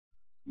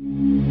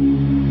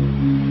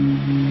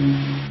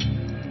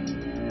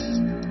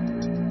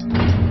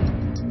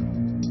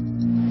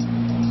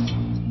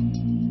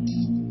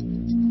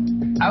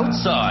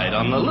outside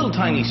on the little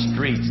tiny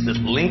streets that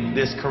link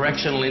this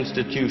correctional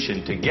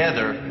institution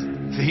together,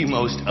 the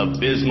most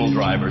abysmal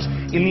drivers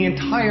in the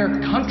entire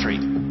country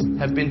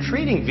have been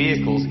treating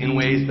vehicles in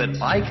ways that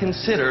I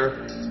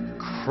consider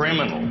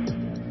criminal.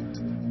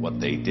 What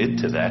they did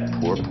to that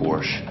poor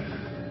Porsche,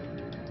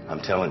 I'm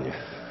telling you,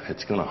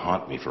 it's going to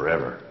haunt me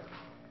forever.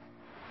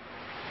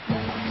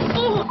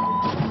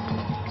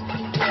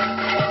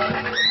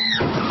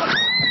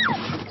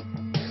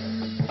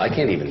 I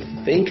can't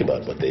even think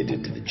about what they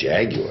did to the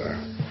Jaguar.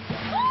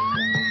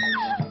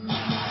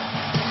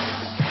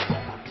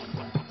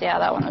 Yeah,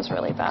 that one was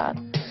really bad.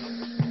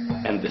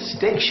 And the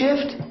stick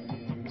shift?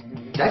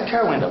 That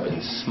car went up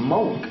in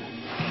smoke.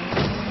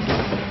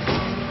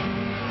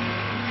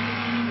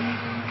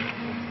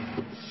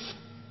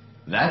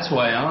 That's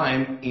why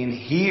I'm in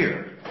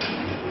here.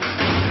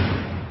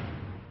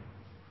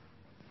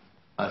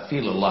 I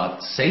feel a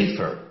lot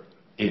safer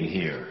in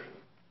here.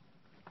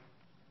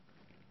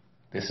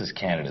 This is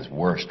Canada's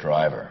worst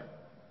driver.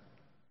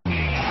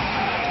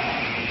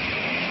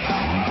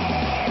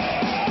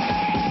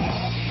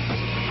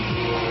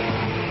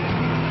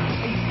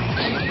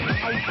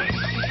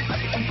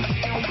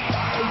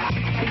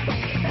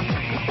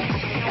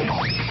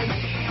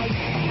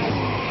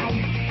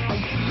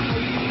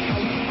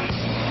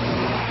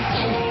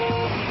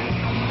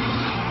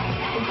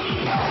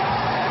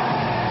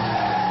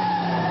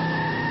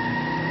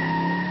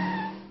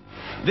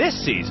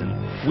 This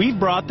season, we've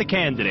brought the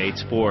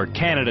candidates for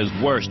Canada's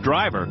worst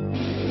driver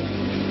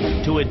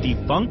to a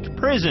defunct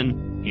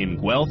prison in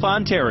Guelph,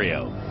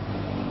 Ontario.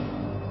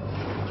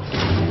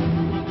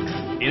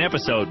 In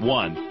episode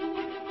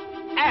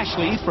 1,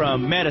 Ashley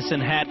from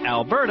Medicine Hat,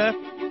 Alberta,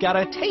 got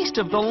a taste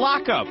of the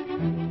lockup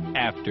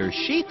after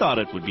she thought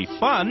it would be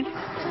fun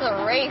This is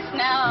a race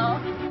now.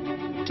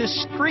 to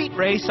street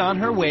race on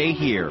her way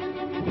here.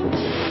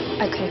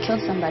 I could have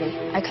killed somebody.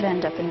 I could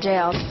end up in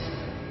jail.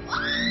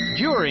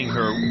 During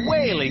her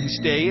wailing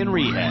stay in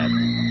rehab,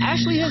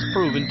 Ashley has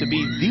proven to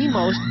be the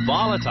most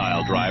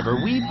volatile driver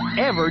we've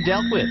ever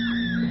dealt with.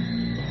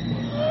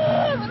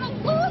 I'm gonna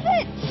lose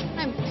it.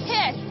 I'm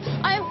pissed.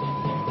 I'm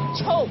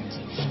choked.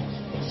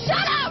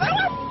 Shut up! I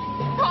don't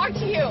want to talk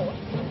to you.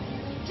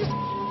 Just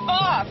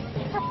off.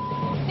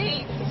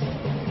 Please.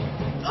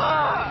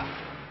 Ugh.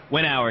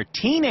 When our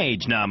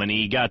teenage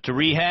nominee got to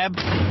rehab,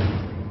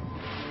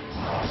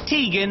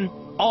 Tegan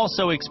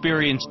also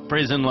experienced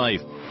prison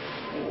life.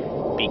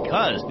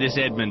 Because this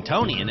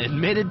Edmontonian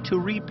admitted to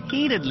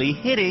repeatedly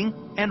hitting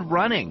and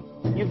running.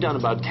 You've done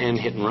about 10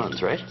 hit and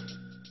runs, right?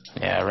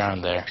 Yeah,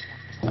 around there.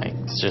 Like,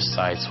 just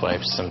side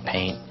swipes, some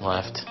paint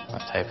left,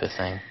 that type of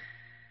thing.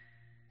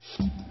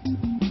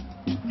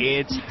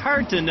 It's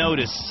hard to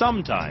notice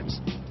sometimes,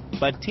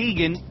 but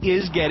Tegan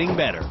is getting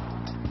better.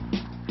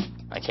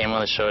 I came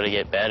on the show to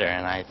get better,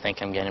 and I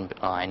think I'm getting,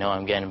 well, I know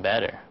I'm getting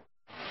better.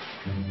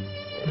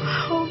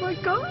 Oh my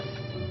God.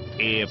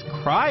 If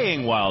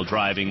crying while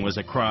driving was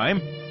a crime,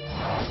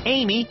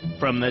 Amy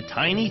from the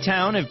tiny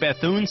town of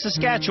Bethune,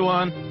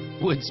 Saskatchewan,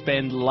 would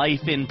spend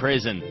life in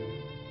prison.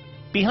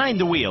 Behind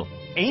the wheel,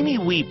 Amy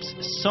weeps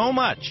so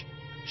much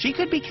she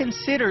could be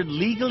considered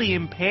legally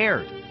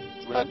impaired.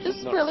 I'm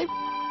just really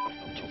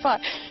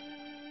fun.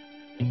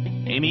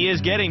 Amy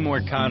is getting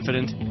more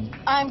confident,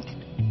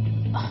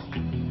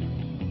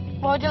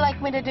 What would you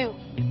like me to do?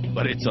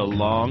 but it's a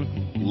long,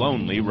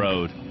 lonely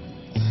road.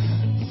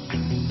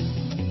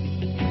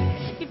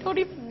 You don't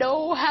even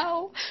know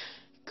how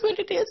good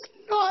it is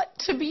not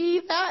to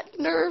be that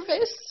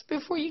nervous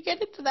before you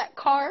get into that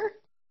car.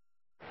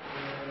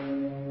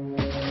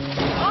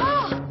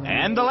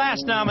 And the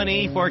last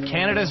nominee for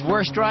Canada's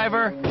worst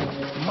driver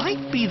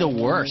might be the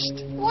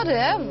worst.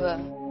 Whatever.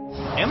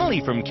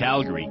 Emily from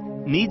Calgary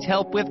needs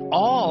help with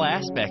all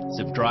aspects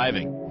of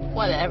driving.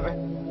 Whatever.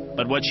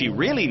 But what she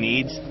really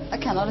needs I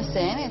cannot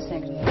say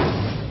anything.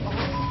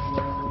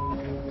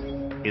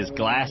 is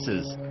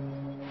glasses.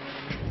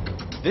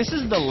 This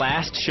is the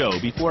last show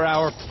before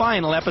our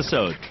final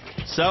episode.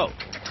 So,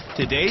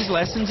 today's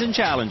lessons and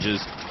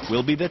challenges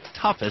will be the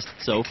toughest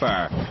so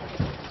far.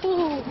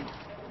 Ooh.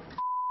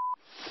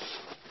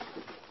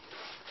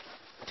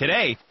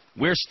 Today,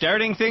 we're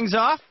starting things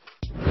off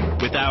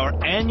with our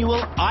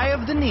annual Eye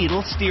of the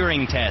Needle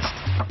steering test.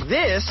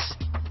 This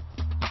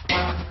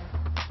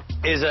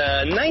is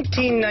a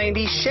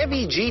 1990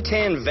 Chevy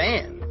G10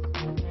 van.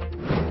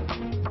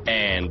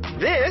 And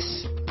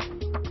this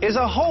is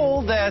a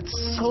hole that's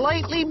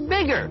slightly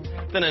bigger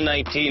than a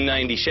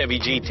 1990 Chevy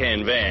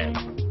G10 van.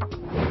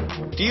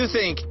 Do you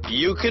think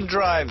you could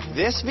drive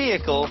this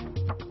vehicle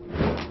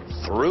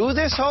through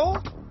this hole?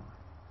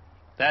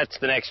 That's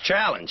the next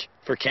challenge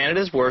for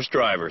Canada's worst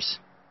drivers.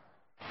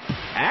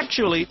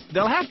 Actually,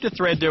 they'll have to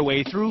thread their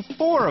way through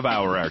 4 of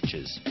our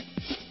arches.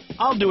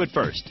 I'll do it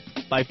first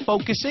by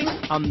focusing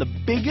on the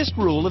biggest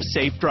rule of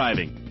safe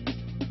driving.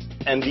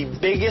 And the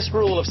biggest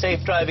rule of safe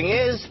driving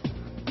is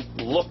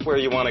look where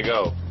you want to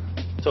go.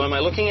 So am I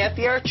looking at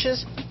the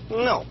arches?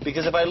 No,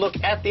 because if I look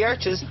at the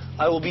arches,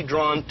 I will be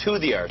drawn to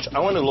the arch. I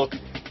want to look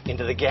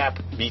into the gap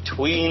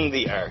between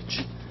the arch.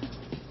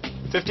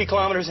 50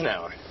 kilometers an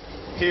hour.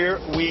 Here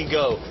we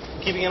go.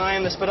 Keeping an eye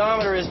on the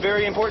speedometer is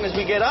very important as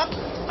we get up.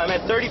 I'm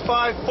at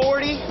 35,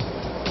 40,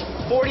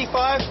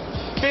 45,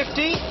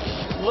 50.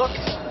 Look.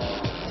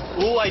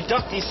 Ooh, I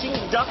ducked. You see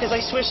me duck as I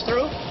swish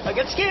through? I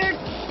get scared.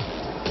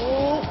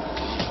 Ooh,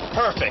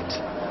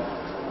 perfect.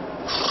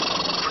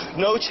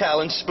 No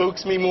challenge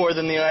spooks me more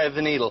than the eye of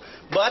the needle.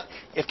 But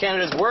if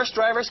Canada's worst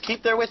drivers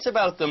keep their wits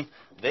about them,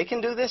 they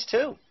can do this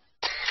too.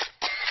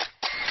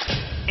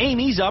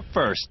 Amy's up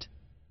first.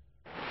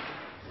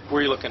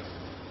 Where are you looking?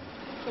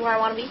 Where I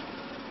want to be.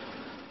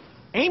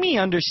 Amy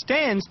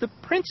understands the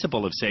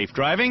principle of safe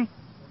driving.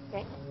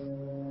 Okay.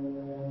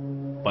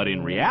 But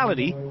in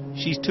reality,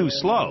 she's too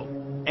slow.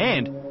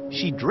 And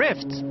she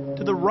drifts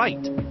to the right.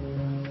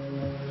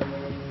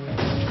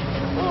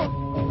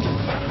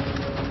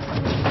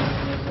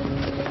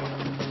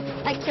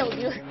 I killed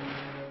you.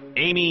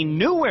 Amy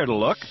knew where to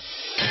look,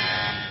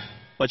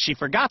 but she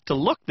forgot to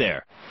look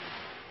there.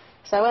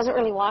 So I wasn't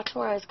really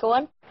watching where I was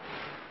going.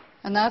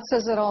 And that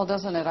says it all,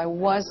 doesn't it? I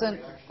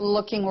wasn't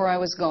looking where I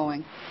was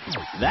going.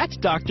 That's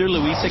Dr.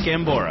 Luisa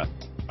Gambora,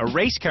 a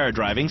race car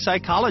driving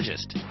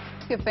psychologist.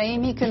 If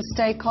Amy can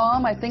stay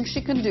calm, I think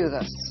she can do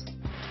this.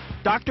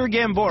 Dr.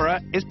 Gambora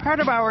is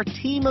part of our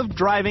team of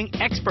driving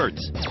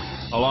experts,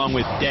 along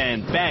with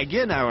Dan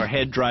Baggian, our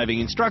head driving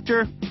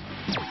instructor,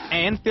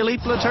 and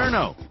Philippe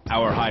Laterno,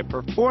 our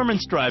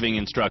high-performance driving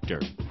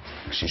instructor.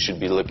 She should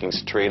be looking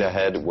straight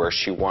ahead where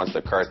she wants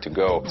the car to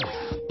go.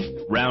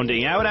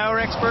 Rounding out our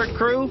expert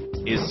crew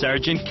is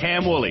Sergeant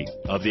Cam Woolley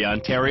of the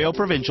Ontario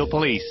Provincial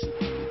Police.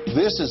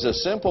 This is a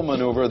simple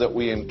maneuver that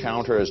we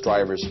encounter as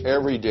drivers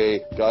every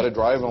day. Got to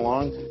drive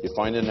along, you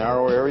find a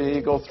narrow area,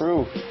 you go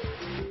through.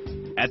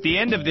 At the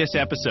end of this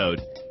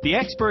episode, the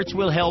experts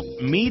will help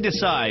me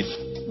decide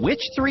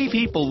which 3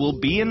 people will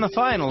be in the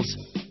finals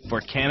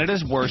for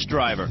Canada's worst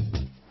driver.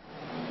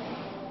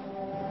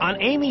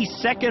 On Amy's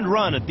second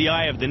run at the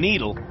Eye of the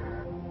Needle,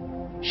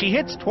 she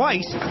hits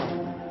twice,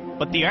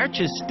 but the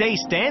arches stay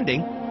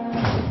standing.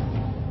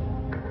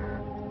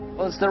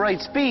 Well, it's the right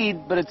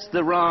speed, but it's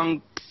the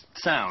wrong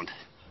sound.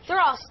 They're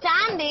all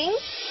standing.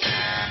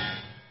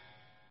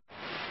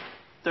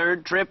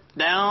 Third trip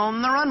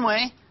down the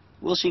runway.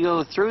 Will she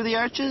go through the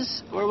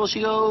arches, or will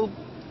she go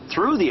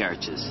through the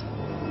arches?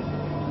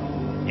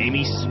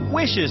 Amy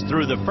swishes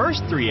through the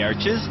first 3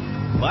 arches,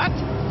 but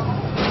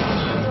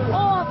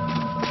Oh.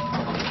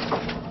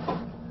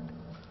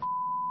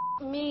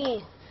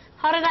 Me.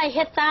 How did I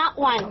hit that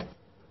one?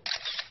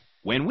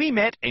 when we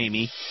met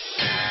Amy,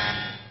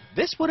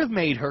 this would have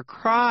made her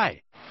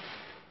cry.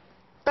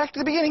 Back to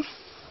the beginning.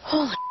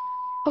 Holy.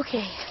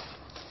 Okay.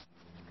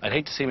 I'd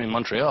hate to see him in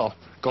Montreal,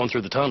 going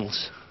through the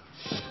tunnels.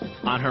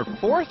 On her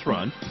 4th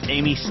run,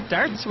 Amy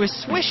starts with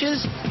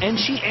swishes, and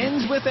she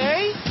ends with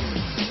a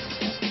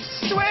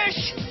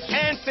Swish!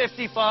 And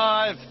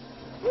 55.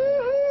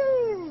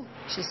 Woo-hoo!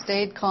 She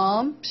stayed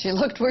calm. She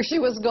looked where she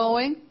was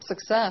going.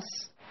 Success.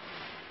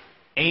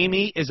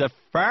 Amy is a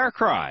far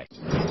cry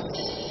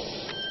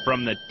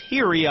from the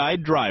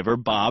teary-eyed driver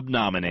Bob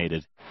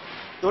nominated.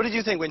 What did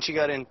you think when she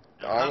got in?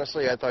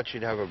 Honestly, I thought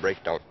she'd have a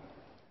breakdown.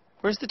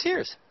 Where's the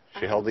tears?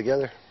 She held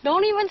together.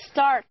 Don't even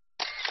start.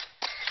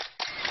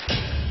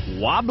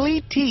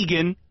 Wobbly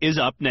Tegan is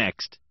up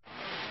next.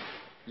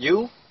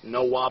 You,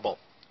 no wobble.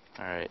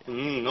 All right.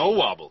 No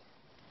wobble.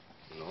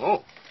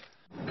 No.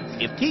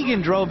 If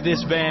Tegan drove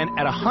this van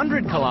at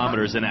 100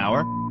 kilometers an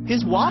hour,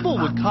 his wobble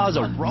would cause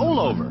a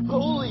rollover.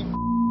 Holy.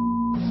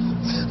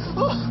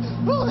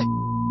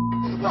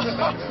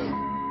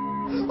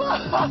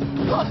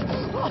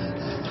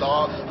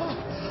 Stop.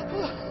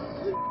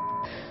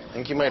 I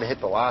think you might have hit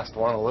the last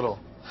one a little.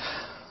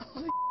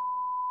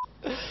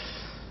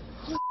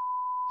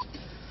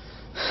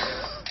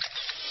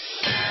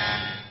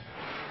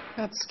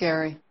 That's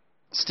scary.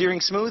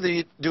 Steering smooth, or are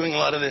you doing a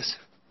lot of this?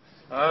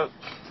 A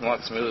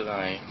lot smoother than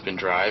I've been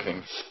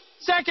driving.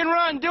 Second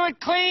run, do it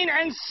clean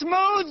and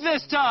smooth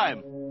this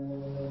time.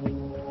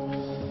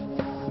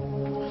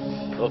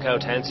 Look how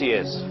tense he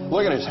is.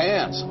 Look at his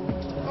hands.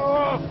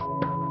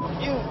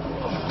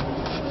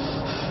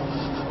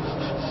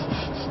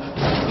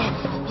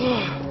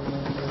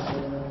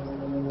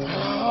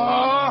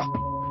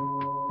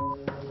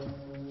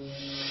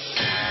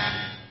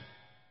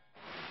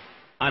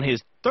 On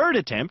his 3rd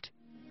attempt,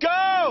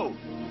 go!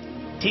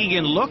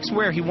 Tegan looks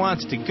where he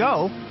wants to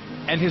go,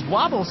 and his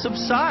wobble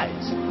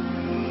subsides.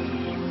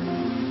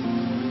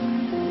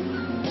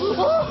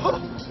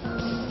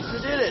 I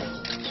did it.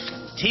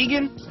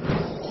 Tegan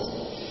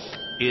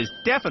is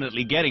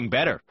definitely getting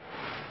better.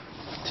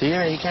 Tegan,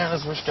 are you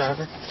Canada's worst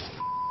driver?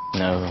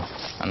 No,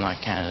 I'm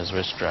not Canada's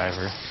worst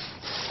driver.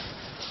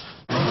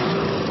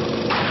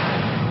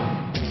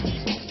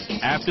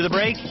 After the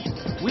break,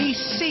 we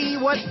see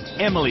what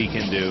Emily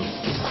can do.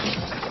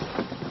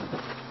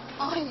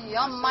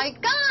 Oh my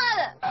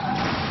God!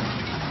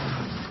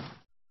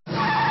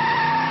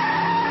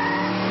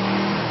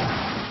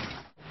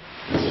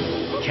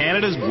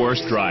 Canada's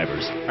worst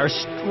drivers are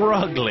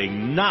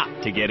struggling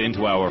not to get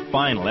into our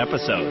final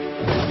episode.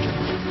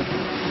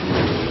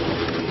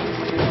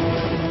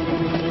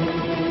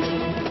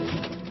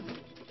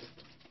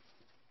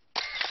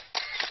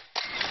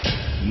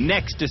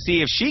 Next to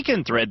see if she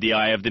can thread the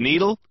eye of the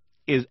needle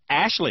is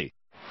Ashley.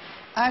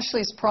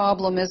 Ashley's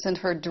problem isn't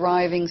her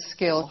driving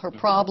skill. Her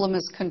problem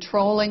is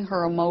controlling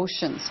her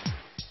emotions.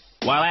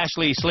 While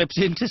Ashley slips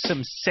into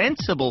some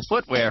sensible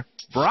footwear,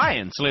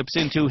 Brian slips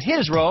into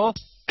his role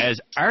as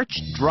arch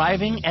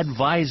driving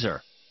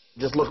advisor.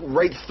 Just look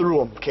right through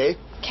them, okay?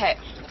 Okay.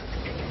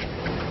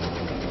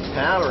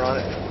 Hammer on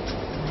it.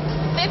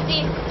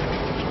 50.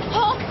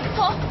 Oh,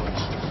 oh,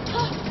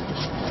 oh,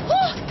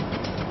 oh.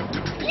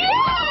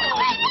 Yeah!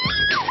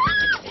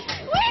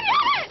 We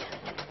did it!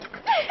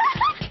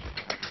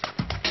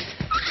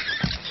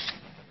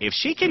 If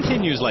she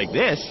continues like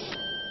this,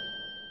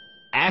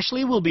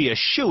 Ashley will be a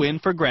shoo-in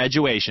for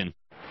graduation.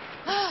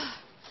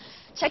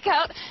 Check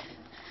out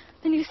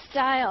the new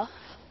style.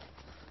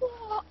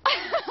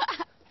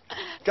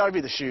 Gotta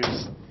be the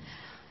shoes.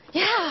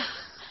 Yeah.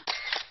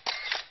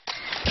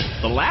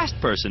 The last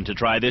person to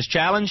try this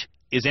challenge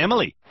is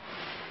Emily.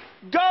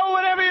 Go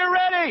whenever you're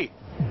ready!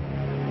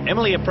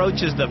 Emily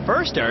approaches the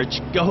first arch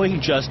going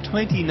just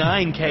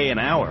 29k an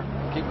hour.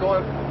 Keep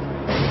going.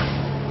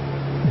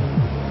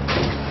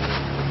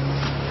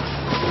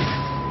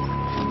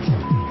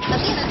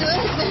 Nothing to do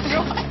with the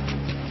drawing.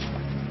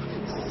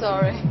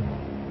 Sorry.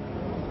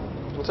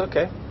 It's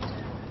okay.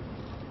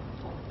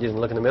 You didn't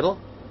look in the middle?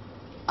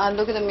 I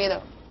look at the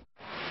middle.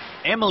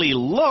 Emily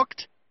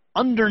looked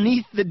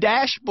underneath the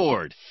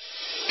dashboard.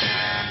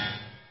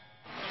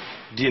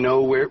 Do you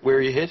know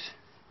where you hit?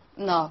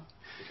 No.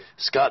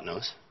 Scott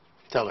knows.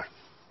 Tell her.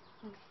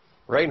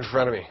 Right in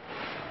front of me.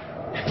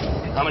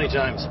 How many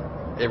times?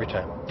 Every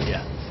time.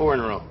 Yeah, 4 in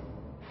a row.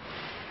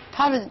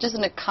 Probably just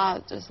in the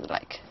car, just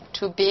like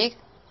too big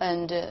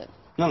and.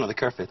 No, the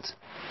car fits.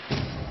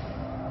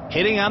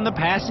 Hitting on the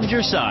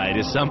passenger side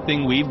is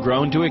something we've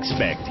grown to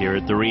expect here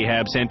at the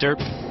rehab center.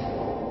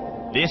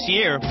 This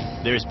year,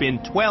 there's been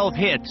 12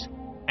 hits,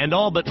 and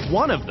all but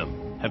one of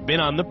them have been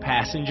on the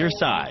passenger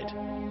side.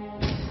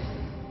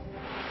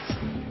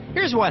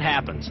 Here's what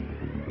happens.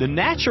 The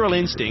natural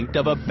instinct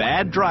of a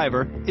bad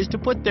driver is to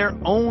put their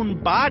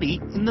own body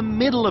in the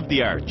middle of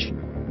the arch.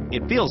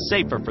 It feels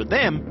safer for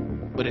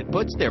them, but it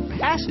puts their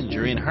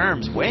passenger in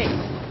harm's way.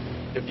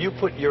 If you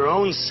put your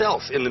own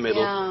self in the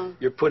middle,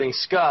 you're putting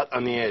Scott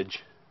on the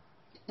edge.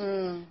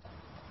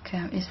 Okay,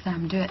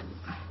 I'm do it.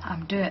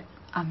 I'm do it.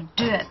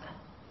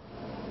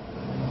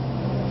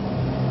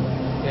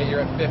 Yeah,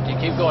 you're at 50.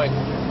 Keep going.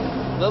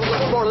 Little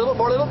more, little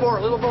more, little more,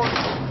 little more.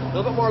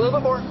 Little bit more, little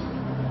bit more.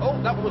 Oh,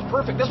 that one was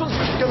perfect. This one's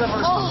gonna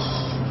hurt.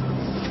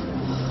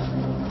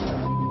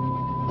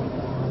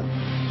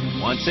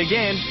 Once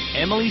again,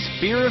 Emily's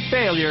fear of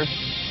failure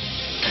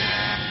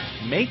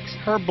makes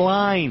her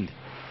blind.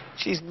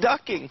 She's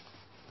ducking.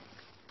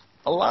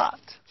 A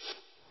lot.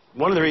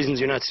 One of the reasons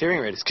you're not steering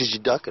right is because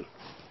you're ducking.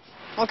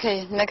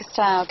 Okay, next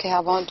time, okay, I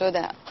won't do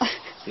that.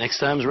 Next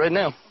time's right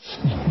now.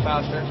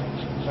 Faster,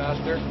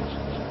 faster.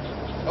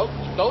 Oh,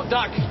 don't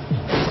duck.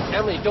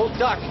 Emily, don't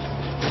duck.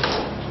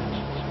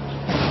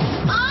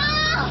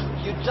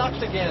 You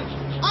ducked again.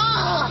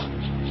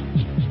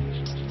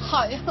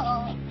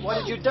 Why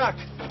did you duck?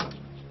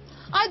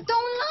 I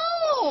don't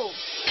know.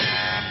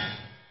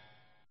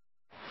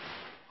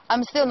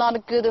 I'm still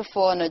not good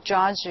for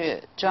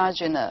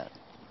judging the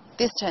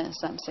distance,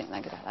 something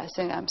like that. I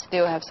think I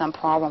still have some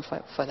problem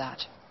for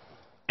that.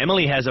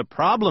 Emily has a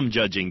problem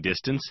judging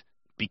distance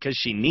because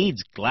she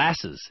needs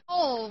glasses.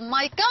 Oh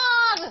my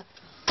God!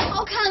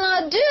 How can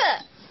I do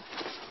it?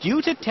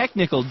 Due to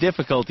technical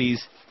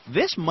difficulties,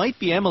 this might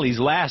be Emily's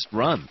last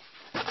run.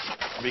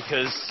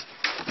 Because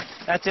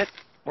that's it.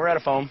 We're out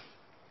of foam.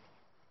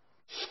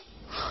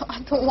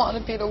 I don't want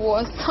to be the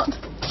worst one.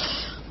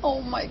 Oh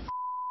my God.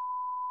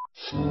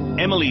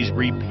 Emily's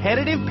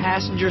repetitive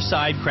passenger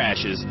side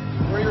crashes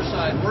More to your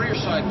side, more to your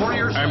side, more to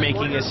your side. are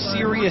making a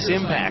serious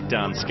impact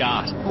on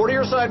Scott. More to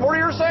your side, more to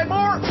your side,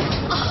 more!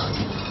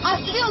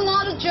 I'm still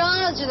not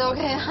judged,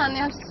 okay, honey.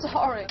 I'm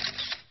sorry.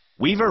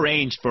 We've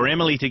arranged for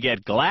Emily to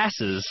get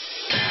glasses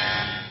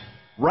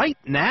right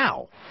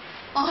now.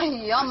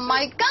 Oh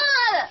my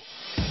God!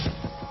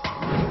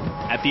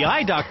 At the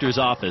eye doctor's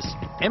office,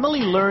 Emily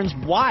learns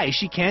why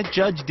she can't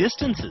judge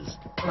distances.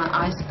 My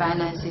eyes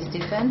balance is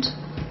different,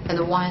 and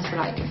one is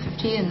like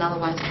 50, another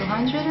one is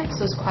 200,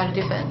 so it's quite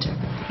different.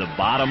 The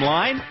bottom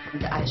line?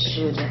 I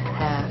should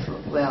have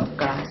wear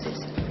glasses.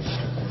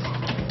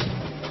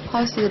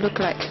 How does it look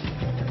like?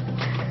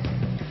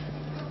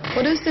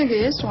 What do you think it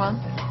is, Ron?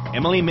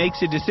 Emily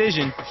makes a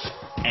decision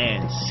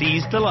and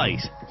sees the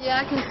light.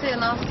 Yeah, I can see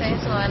enough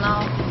things right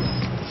now.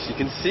 She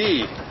can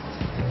see.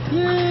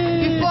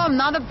 Before I'm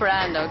not a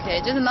brand, okay?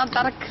 Just not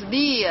that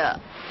clear.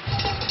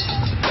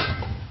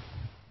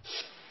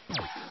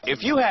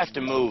 If you have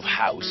to move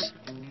house,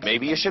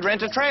 maybe you should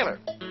rent a trailer.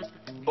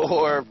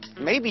 Or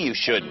maybe you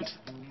shouldn't.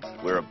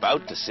 We're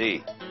about to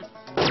see.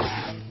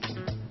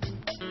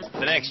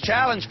 The next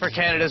challenge for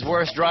Canada's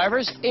worst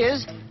drivers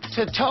is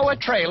to tow a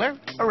trailer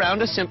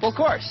around a simple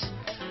course.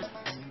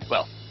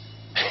 Well,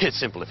 it's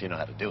simple if you know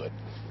how to do it.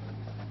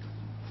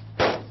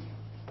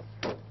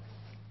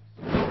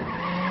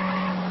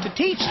 To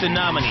teach the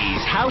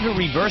nominees how to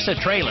reverse a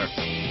trailer,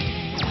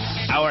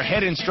 Our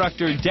head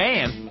instructor,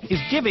 Dan, is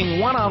giving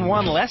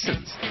one-on-one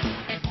lessons.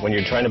 When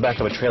you're trying to back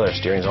up a trailer,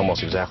 steering is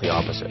almost exactly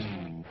opposite.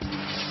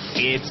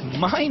 It's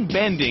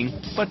mind-bending,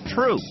 but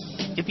true.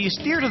 If you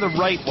steer to the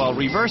right while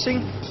reversing,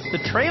 the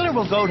trailer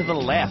will go to the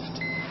left.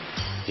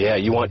 Yeah,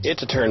 you want it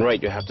to turn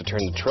right, you have to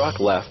turn the truck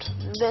left.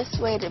 This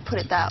way to put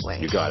it that way.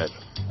 You got it.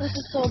 This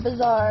is so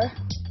bizarre.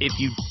 If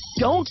you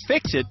don't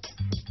fix it,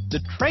 the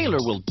trailer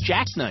will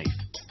jackknife.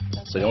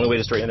 So the only way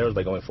to straighten it out is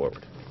by going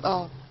forward.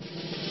 Oh.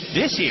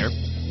 This year,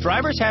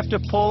 drivers have to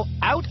pull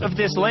out of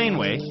this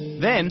laneway,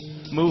 then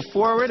move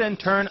forward and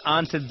turn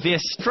onto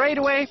this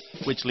straightaway,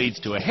 which leads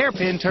to a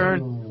hairpin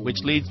turn, which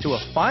leads to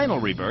a final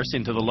reverse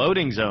into the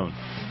loading zone.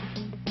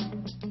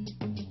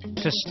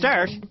 To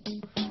start,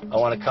 I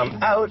want to come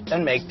out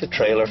and make the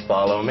trailer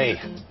follow me.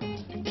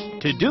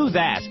 to do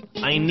that,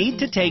 I need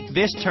to take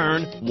this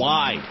turn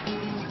wide.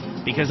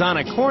 Because on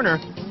a corner,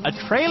 a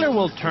trailer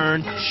will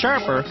turn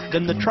sharper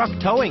than the truck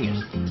towing it.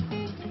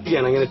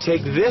 Again, I'm going to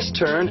take this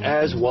turn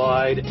as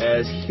wide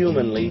as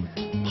humanly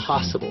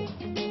possible.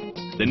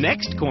 The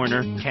next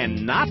corner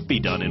cannot be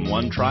done in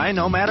one try,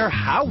 no matter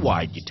how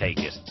wide you take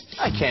it.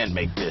 I can't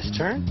make this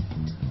turn.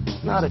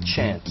 Not a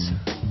chance.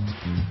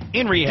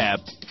 In rehab,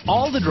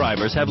 all the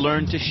drivers have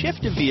learned to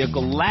shift a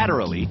vehicle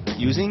laterally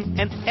using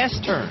an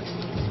S-turn.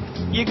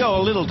 You go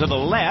a little to the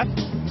left,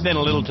 then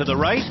a little to the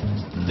right,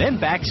 then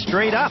back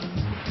straight up.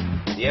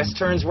 The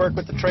S-turns work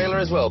with the trailer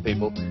as well,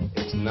 people.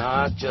 It's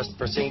not just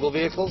for single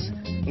vehicles.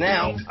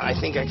 Now, I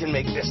think I can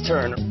make this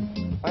turn.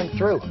 I'm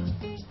through.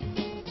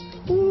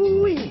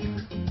 Ooh-wee.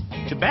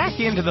 To back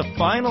into the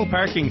final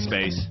parking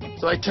space,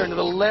 So I turn to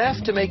the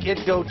left to make it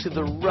go to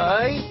the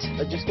right.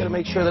 I just got to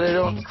make sure that I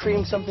don't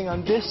cream something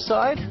on this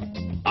side.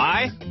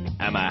 I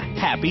am a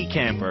happy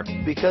camper.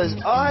 Because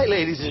I,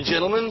 ladies and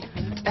gentlemen,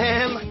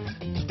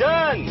 am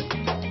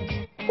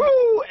done.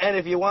 Woo! And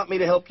if you want me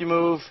to help you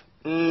move,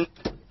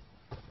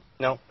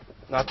 no,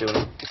 not doing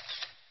it.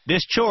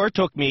 This chore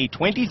took me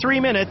 23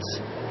 minutes,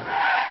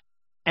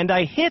 and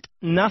I hit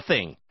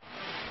nothing.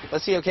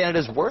 Let's see how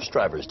Canada's worst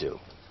drivers do.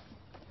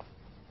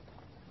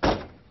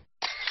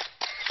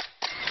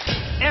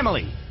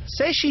 Emily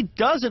says she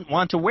doesn't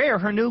want to wear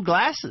her new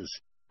glasses.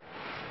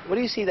 What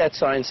do you see that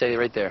sign say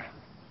right there?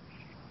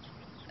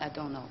 I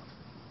don't know.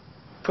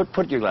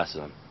 Put your glasses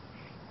on.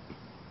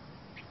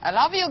 I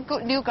love your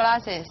good new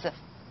glasses.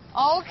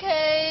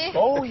 Okay.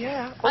 Oh,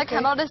 yeah. Okay. I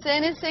cannot see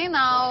anything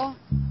now.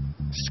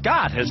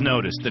 Scott has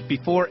noticed that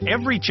before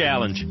every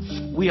challenge,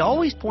 we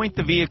always point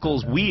the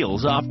vehicle's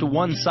wheels off to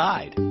one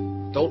side.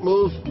 Don't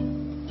move.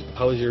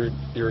 How's your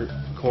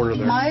corner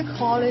there? My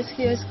quality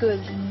here is good.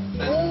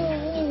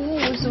 Oh,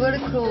 it's very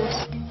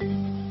close.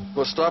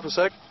 Go stop a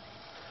sec.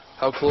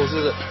 How close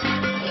is it?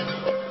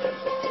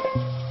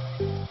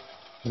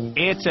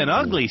 It's an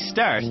ugly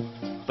start,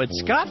 but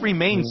Scott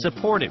remains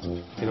supportive.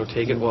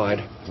 Take it wide.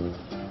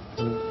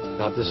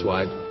 Not this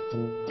wide.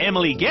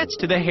 Emily gets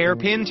to the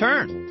hairpin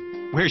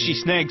turn, where she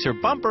snags her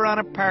bumper on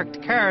a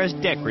parked car's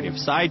decorative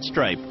side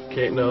stripe.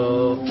 Okay,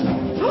 no.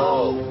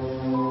 Oh!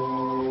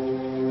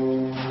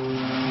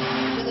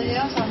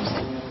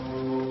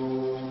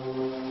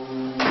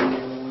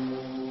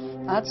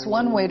 That's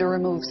one way to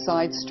remove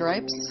side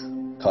stripes.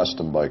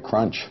 Custom by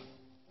Crunch.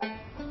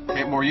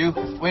 Okay, more you.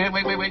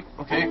 Wait.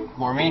 Okay,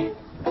 more me.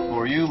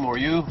 More you, more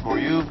you, more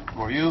you,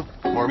 more you.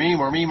 More me,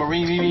 more me, more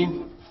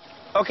me.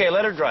 Okay,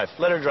 let her drive.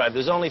 Let her drive.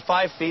 There's only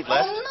 5 feet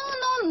left.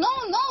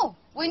 Oh, no.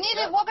 We need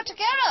to walk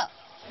together.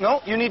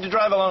 No, you need to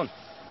drive alone.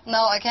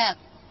 No, I can't.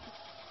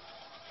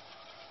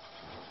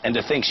 And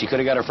to think she could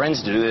have got her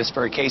friends to do this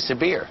for a case of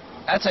beer.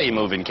 That's how you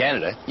move in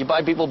Canada. You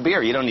buy people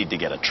beer. You don't need to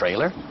get a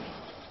trailer.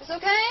 It's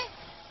okay?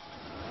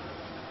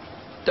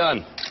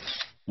 Done.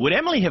 Would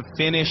Emily have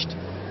finished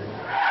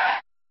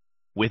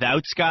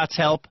without Scott's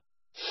help?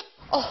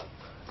 Oh,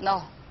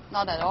 no,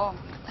 not at all.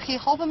 He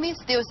helped me,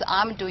 still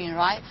I'm doing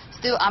right.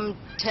 Still I'm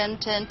 10,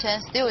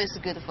 still is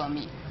good for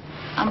me.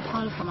 I'm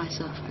proud for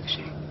myself,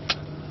 actually.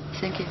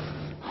 Thank you.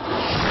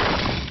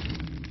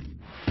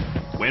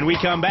 When we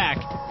come back,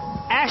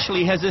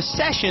 Ashley has a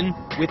session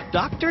with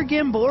Dr.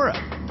 Gambora.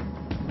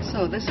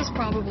 So this is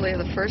probably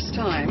the first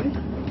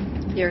time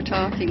you're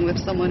talking with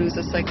someone who's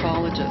a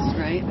psychologist,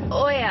 right?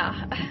 Oh,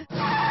 yeah.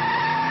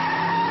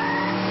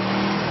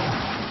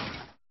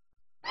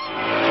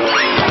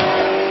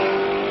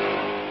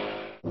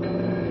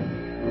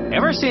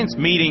 Ever since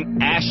meeting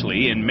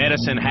Ashley in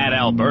Medicine Hat,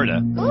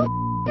 Alberta,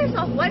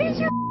 What is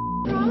your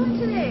problem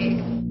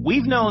today?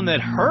 we've known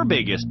that her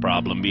biggest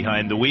problem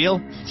behind the wheel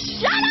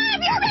Shut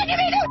up! You're making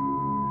me do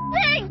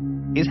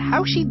thing! is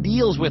how she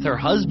deals with her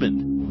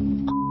husband.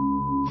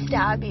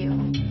 Stab you.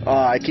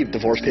 I keep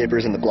divorce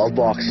papers in the glove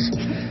box.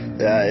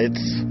 Yeah,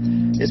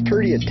 it's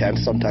pretty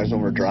intense sometimes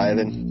when we're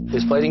driving.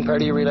 Is fighting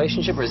part of your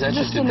relationship, or is that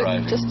just a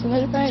drive? Just in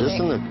the driving. Just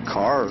in the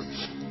car.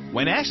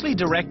 When Ashley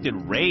directed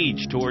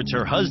rage towards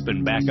her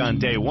husband back on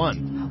day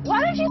one,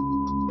 Why don't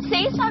you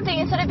say something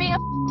instead of being a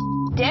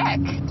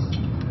dick?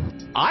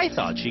 I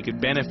thought she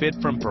could benefit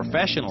from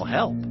professional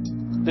help.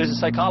 There's a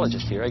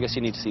psychologist here. I guess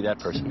you need to see that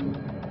person.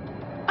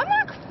 I'm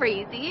not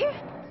crazy.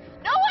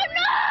 No, I'm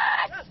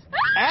not!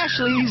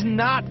 Ashley's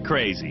not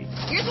crazy.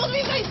 You're supposed to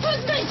be my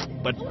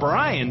husband! But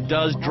Brian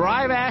does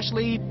drive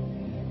Ashley,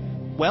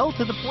 well,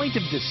 to the point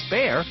of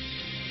despair.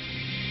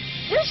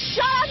 Just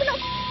shut up and don't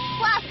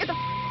laugh. Get the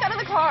out of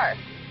the car.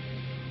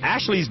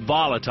 Ashley's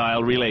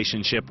volatile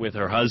relationship with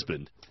her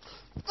husband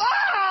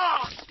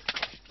Ah!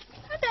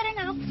 I'm better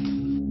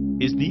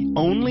now. is the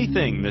only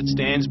thing that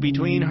stands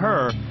between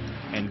her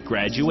and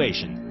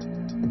graduation.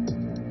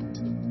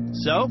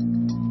 So,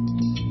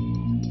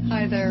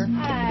 Hi there.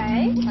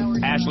 Hi. How are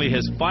you? Ashley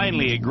has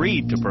finally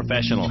agreed to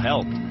professional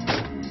help.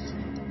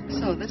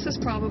 So this is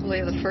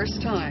probably the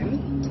first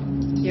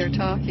time you're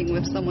talking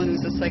with someone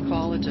who's a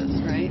psychologist,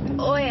 right?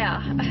 Oh,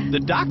 yeah. The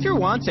doctor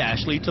wants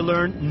Ashley to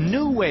learn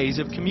new ways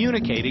of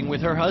communicating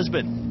with her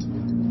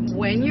husband.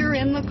 When you're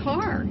in the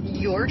car,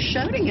 you're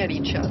shouting at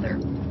each other.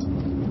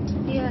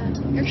 Yeah.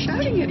 You're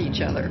shouting at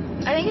each other.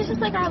 I think it's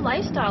just like our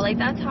lifestyle. Like,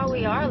 that's how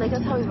we are. Like,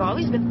 that's how we've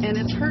always been. And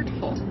it's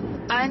hurtful.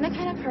 I'm the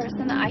kind of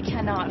person that I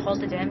cannot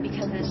hold it in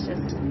because it's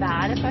just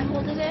bad if I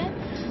hold it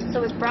in. So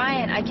with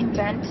Brian, I can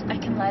vent, I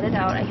can let it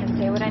out, I can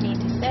say what I need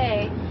to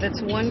say. It's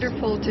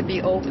wonderful to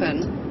be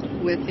open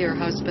with your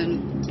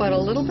husband, but a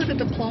little bit of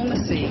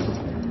diplomacy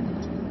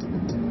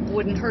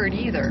wouldn't hurt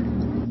either.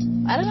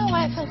 I don't know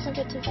why it feels so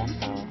good to vent,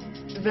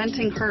 though.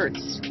 Venting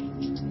hurts.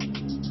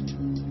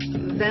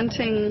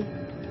 Venting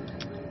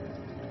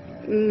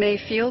may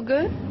feel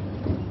good,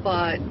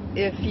 but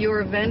if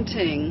you're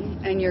venting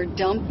and you're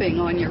dumping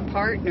on your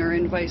partner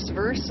and vice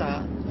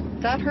versa,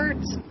 that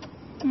hurts.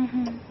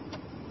 Mm-hmm.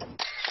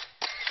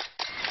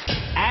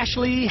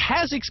 Ashley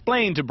has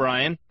explained to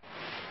Brian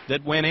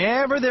that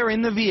whenever they're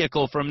in the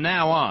vehicle from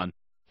now on,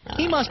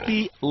 he must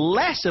be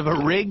less of a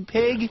rig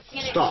pig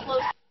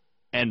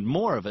and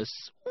more of a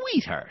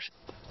sweetheart.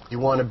 You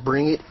want to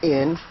bring it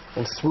in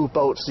and swoop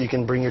out so you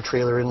can bring your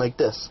trailer in like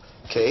this,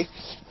 okay?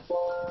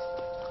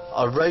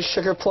 All right,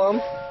 Sugar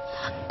Plum?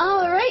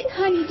 All right,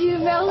 honeydew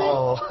melon.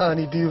 Oh,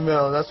 honeydew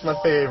melon, that's my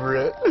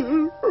favorite.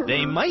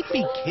 They might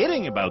be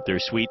kidding about their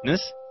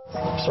sweetness,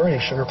 Sorry,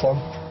 Sugar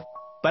Plum.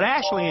 but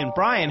Ashley and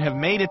Brian have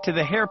made it to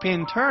the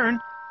hairpin turn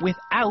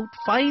without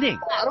fighting.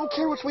 I don't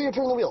care which way you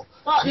turn the wheel.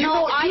 Well, You know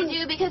no, what I you-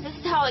 do because this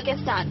is how it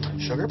gets done.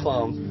 Sugar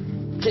Plum.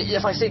 Okay,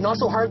 if I say not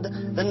so hard,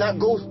 then not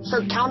go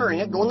start countering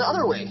it, going the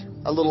other way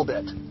a little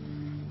bit.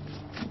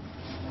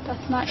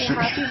 That's not your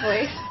happy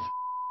voice.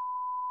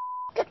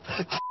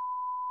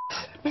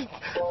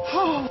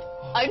 Oh,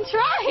 I'm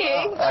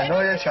trying. I know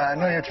you're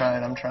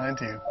trying. I'm trying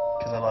to,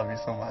 because I love you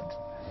so much.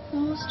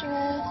 No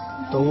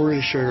stress. Don't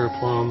worry, Sugar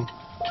Plum.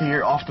 Okay,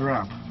 you're off the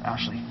ramp,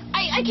 Ashley.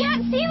 I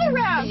can't see the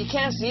ramp. You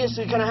can't see it,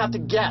 so you're going to have to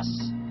guess.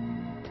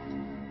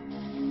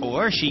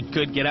 Or she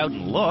could get out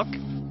and look.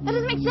 That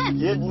doesn't make sense.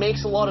 It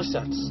makes a lot of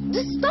sense.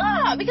 Just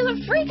stop, because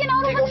I'm freaking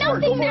out over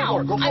nothing now.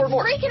 I'm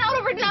freaking out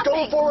over nothing.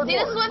 Go forward See,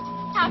 this more. is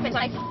what happens.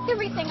 I f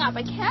everything up.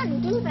 I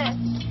can't do this.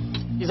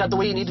 Is that the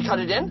way you need to cut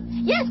it in?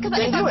 Yes, because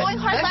Then if I'm do it. going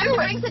hard Then left, do it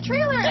it. brings the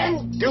trailer in. Then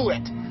do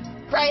it.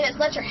 Brian, it's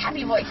not your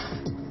happy voice.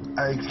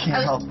 I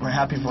can't help. My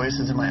happy voice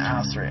is in my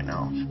ass right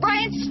now.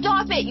 Brian,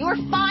 stop it. You were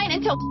fine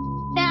until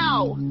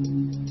now.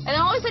 And then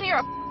all of a sudden you're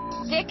a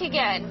dick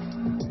again.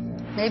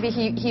 Maybe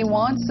he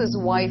wants his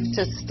wife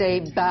to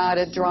stay bad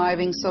at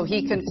driving so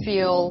he can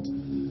feel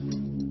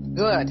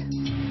good.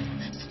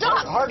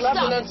 Stop. Hard left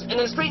Stop. and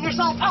then straighten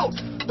yourself out.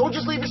 Don't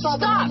just leave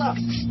yourself Stop. on the left.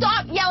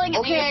 Stop yelling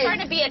at me. Okay. You're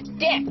trying to be a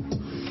dick.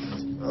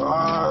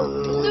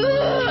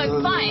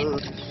 Ugh, fine.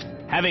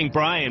 Having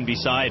Brian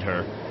beside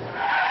her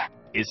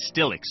is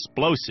still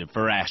explosive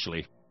for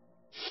Ashley.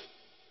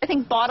 I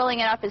think bottling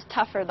it up is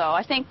tougher, though.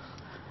 I think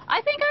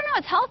I don't know.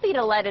 It's healthy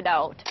to let it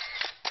out.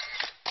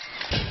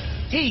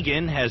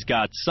 Tegan has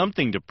got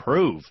something to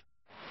prove.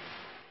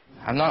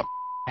 I'm not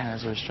a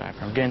hazardous driver.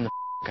 I'm getting the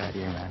out of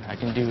here, man. I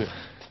can do it.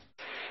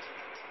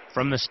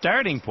 From the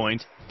starting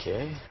point,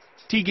 Okay.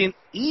 Tegan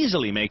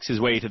easily makes his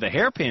way to the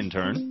hairpin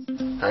turn.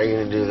 How are you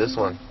going to do this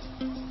one?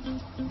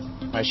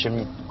 I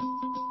should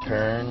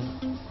turn,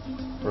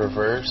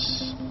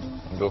 reverse,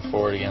 and go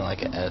forward again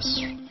like an S.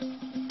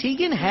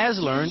 Tegan has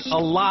learned a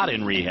lot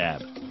in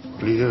rehab.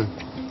 What are you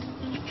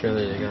doing?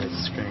 Surely I gotta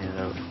screen it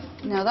out.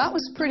 Now, that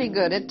was pretty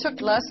good. It took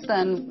less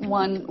than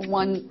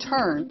one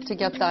turn to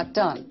get that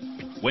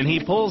done. When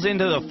he pulls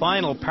into the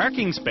final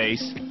parking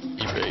space,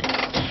 E-brake.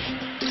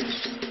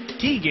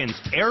 Tegan's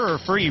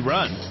error-free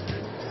run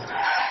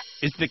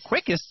is the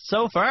quickest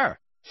so far.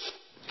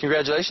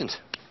 Congratulations.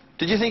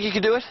 Did you think you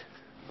could do it?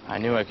 I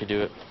knew I could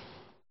do it.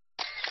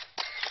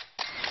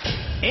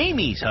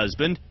 Amy's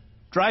husband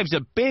drives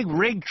a big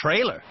rig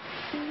trailer.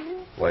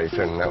 Why are you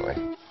turning that way?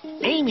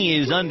 Amy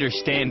is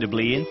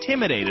understandably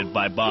intimidated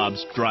by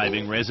Bob's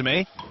driving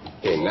resume.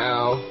 Okay,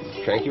 now,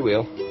 crank your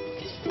wheel.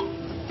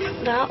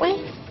 That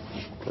way?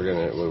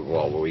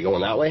 Were we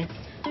going that way?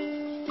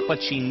 But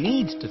she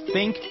needs to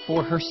think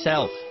for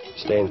herself.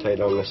 Staying tight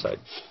on this side.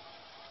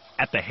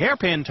 At the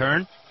hairpin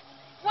turn,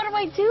 What do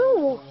I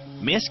do?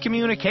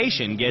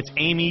 miscommunication gets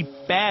Amy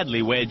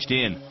badly wedged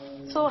in.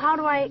 So how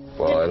do I...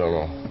 Well, I don't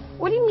know.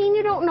 What do you mean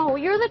you don't know?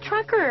 You're the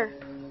trucker.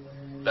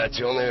 That's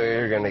the only way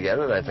you're going to get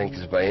it, I think,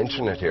 is by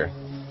inching it here.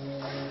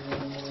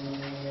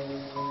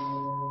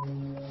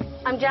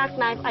 I'm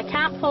jackknifed. I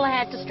can't pull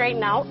ahead to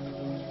straighten out.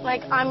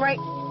 Like, I'm right...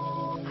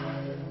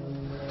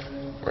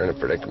 We're in a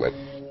predicament.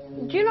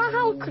 Do you know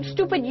how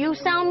stupid you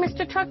sound,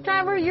 Mr. Truck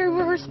Driver? You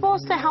were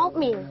supposed to help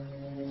me.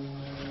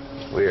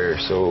 We're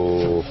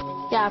so...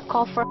 Yeah, I've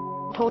called for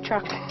a tow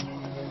truck.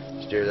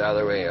 Steer the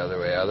other way, other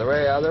way, other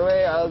way, other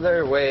way,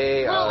 other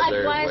way, Well,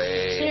 other I was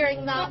way.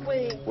 steering that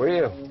way. Were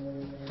you?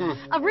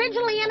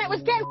 Originally, and it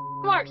was getting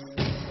worse.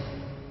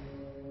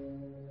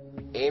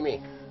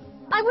 Amy.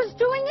 I was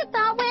doing it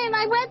that way, and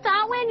I went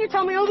that way, and you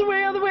tell me other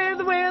way, other way,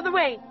 other way, other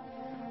way.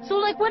 So,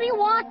 like, what do you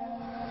want?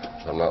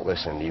 I'm not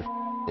listening to you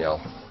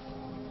yell.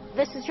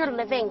 This is your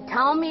living.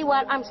 Tell me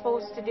what I'm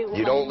supposed to do.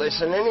 You don't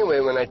listen anyway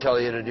when I tell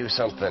you to do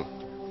something.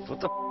 What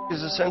the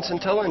is the sense in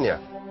telling you?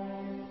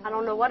 I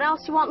don't know what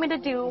else you want me to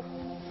do.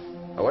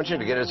 I want you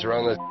to get us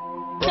around the...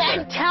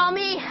 Then tell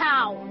me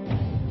how.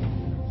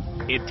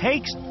 It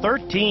takes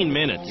 13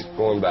 minutes. Keep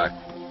going back.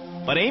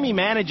 But Amy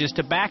manages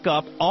to back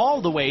up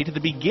all the way to the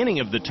beginning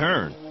of the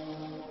turn.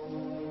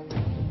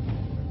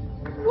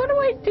 What do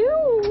I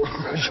do?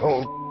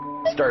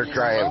 Don't start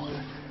crying.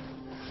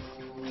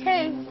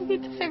 Okay, we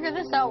need to figure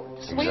this out.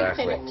 Just wait a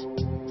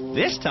minute.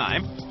 This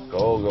time...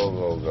 Go, go,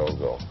 go, go,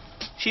 go.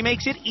 She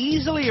makes it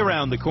easily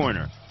around the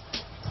corner.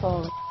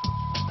 Oh.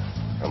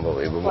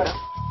 Unbelievable. What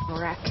a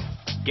wreck.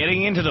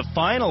 Getting into the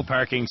final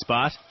parking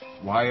spot.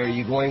 Why are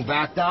you going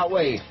back that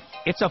way?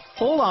 It's a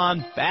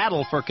full-on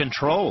battle for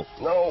control.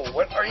 No,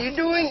 what are you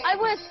doing? I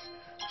was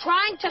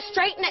trying to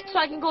straighten it so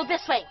I can go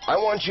this way. I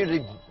want you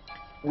to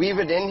weave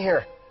it in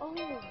here. Oh.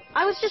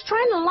 I was just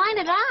trying to line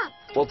it up.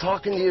 Well,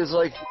 talking to you is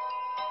like,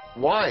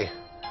 why?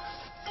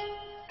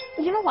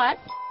 You know what?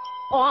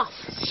 Off.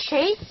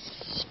 Okay?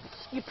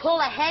 You pull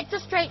ahead to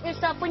straighten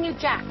yourself when you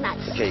jackknife.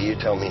 Okay, you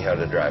tell me how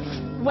to drive.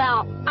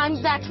 Well,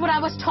 that's what I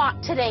was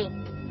taught today.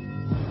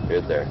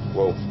 Good there.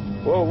 Whoa.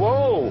 Whoa,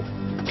 whoa.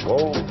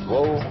 Whoa,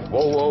 whoa,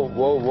 whoa, whoa,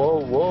 whoa,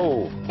 whoa,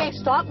 whoa. Okay,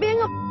 stop being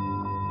a...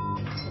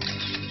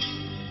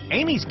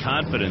 Amy's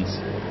confidence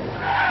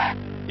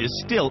is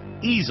still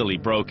easily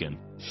broken.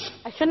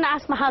 I shouldn't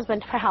ask my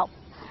husband for help,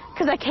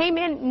 because I came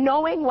in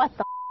knowing what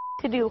the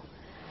to do.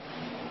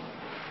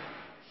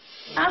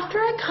 After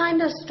I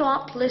kind of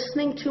stopped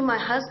listening to my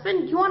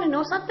husband, you want to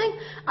know something?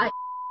 I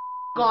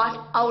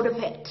got out of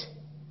it.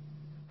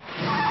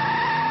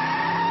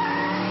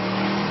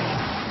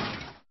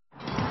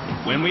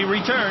 When we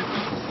return,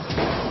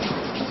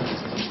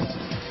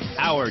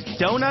 our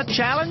donut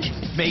challenge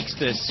makes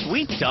the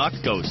sweet talk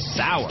go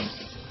sour.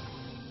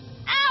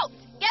 Out!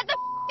 Get the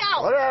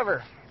out!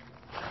 Whatever.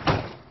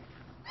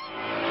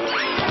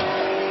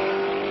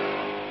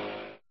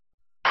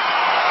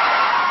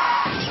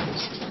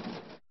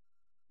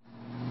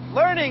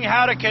 Learning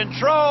how to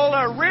control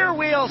a rear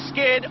wheel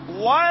skid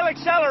while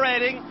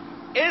accelerating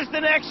is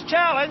the next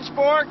challenge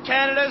for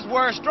Canada's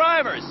worst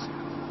drivers.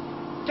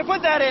 To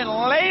put that in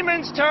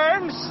layman's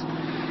terms,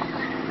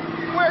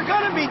 we're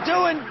going to be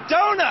doing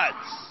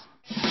donuts.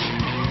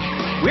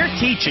 We're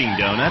teaching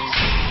donuts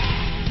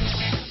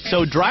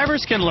so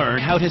drivers can learn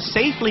how to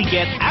safely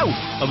get out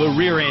of a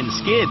rear-end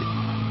skid.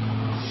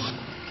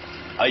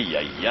 Ay,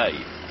 ay, ay.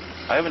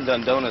 I haven't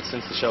done donuts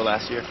since the show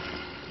last year.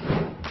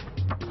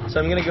 So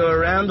I'm going to go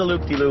around the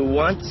loop-de-loo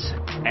once.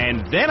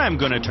 And then I'm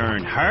going to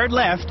turn hard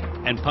left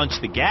and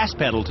punch the gas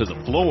pedal to the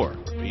floor.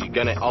 You're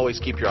going to always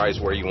keep your eyes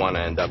where you want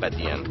to end up at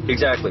the end.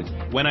 Exactly.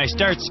 When I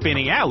start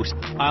spinning out,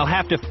 I'll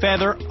have to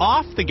feather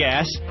off the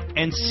gas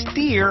and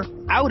steer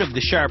out of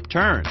the sharp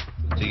turn.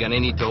 So you're going to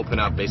need to open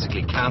up,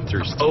 basically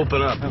counters.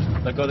 Open up.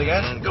 Let go of the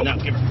gas. And go. Now,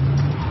 give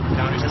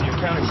Counter steer,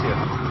 counter steer.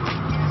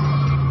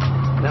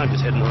 Now I'm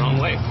just heading the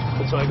wrong way.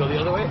 So I go the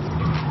other way.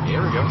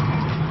 Here we go.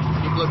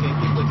 Keep looking,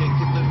 keep looking,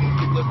 keep looking,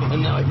 keep looking.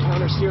 And now I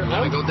counter steer.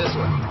 Now we go this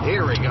way.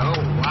 Here we go.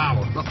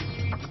 Wow.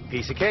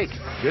 Piece of cake.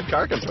 Good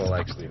car control,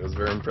 actually. I was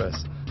very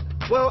impressed.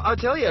 Well, I'll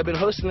tell you, I've been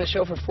hosting the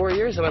show for 4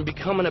 years, and I'm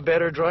becoming a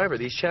better driver.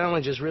 These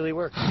challenges really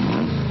work.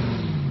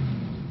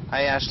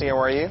 Hi, Ashley. How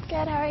are you?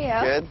 Good, how are you?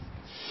 Good.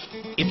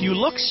 If you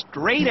look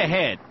straight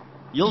ahead,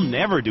 you'll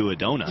never do a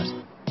donut.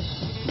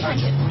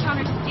 Punch it,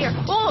 counter steer.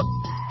 Oh!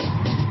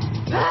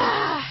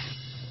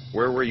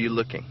 Where were you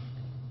looking?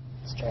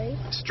 Straight.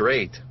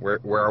 Straight. Where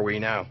are we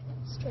now?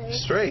 Straight.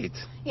 Straight.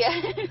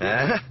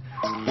 Yeah.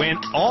 When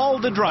all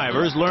the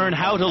drivers learn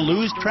how to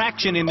lose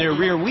traction in their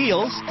rear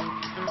wheels,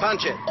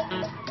 Punch it.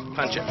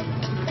 Punch it.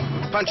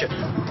 Punch it.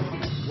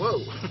 Whoa.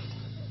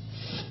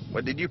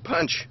 What did you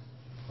punch?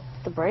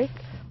 The brake?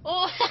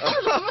 Oh.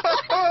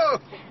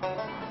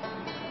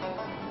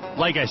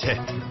 like I said,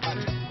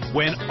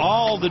 when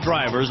all the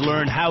drivers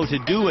learn how to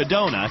do a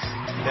donut,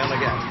 Down the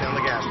gas, down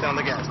the gas, down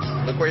the gas.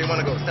 Look where you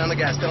want to go. Down the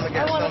gas, down the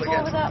gas, I down want the to go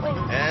gas. over that way.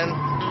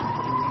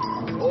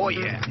 And, oh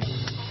yeah.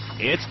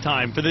 it's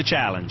time for the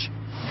challenge.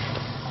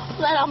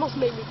 That almost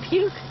made me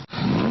puke.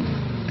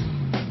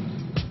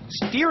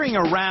 Steering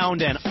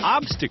around an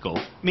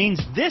obstacle means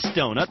this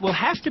donut will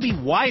have to be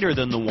wider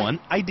than the one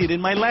I did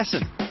in my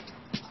lesson.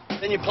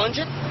 Then you plunge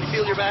it, you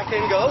feel your back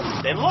end go,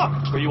 then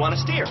look where you want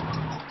to steer.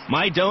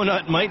 My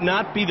donut might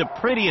not be the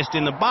prettiest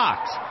in the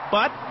box,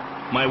 but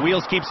my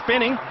wheels keep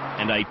spinning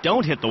and I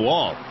don't hit the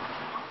wall.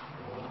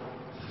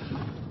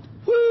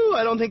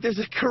 I don't think there's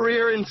a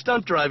career in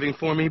stunt driving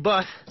for me,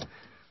 but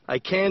I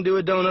can do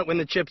a donut when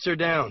the chips are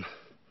down.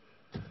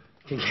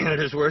 Can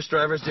Canada's worst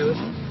drivers do it?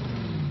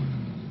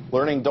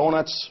 Learning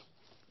donuts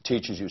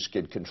teaches you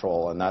skid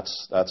control, and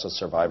that's a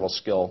survival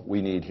skill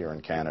we need here in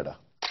Canada.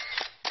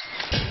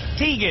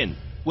 Tegan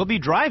will be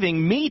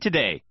driving me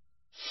today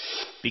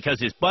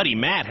because his buddy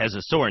Matt has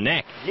a sore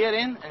neck. Get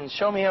in and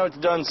show me how it's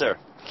done, sir.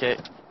 Okay.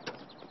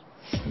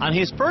 On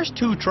his first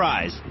 2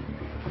 tries,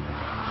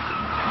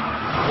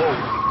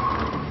 Whoa.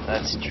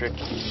 That's tricky.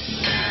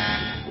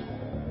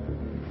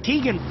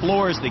 Tegan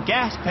floors the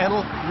gas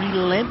pedal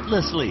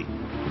relentlessly.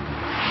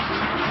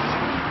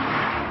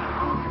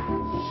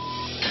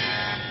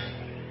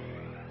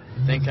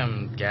 I think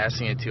I'm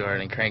gassing it too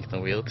hard and cranking the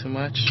wheel too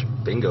much.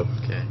 Bingo.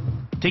 Okay.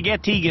 To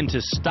get Tegan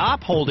to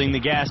stop holding the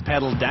gas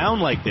pedal down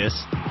like this,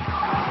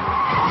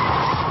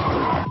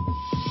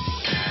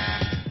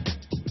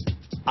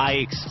 I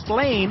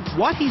explain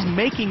what he's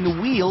making the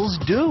wheels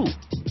do.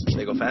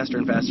 They go faster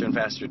and faster and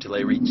faster till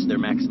they reach their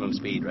maximum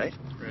speed, right?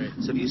 Right.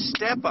 So if you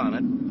step on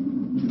it,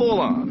 full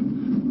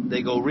on,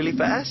 they go really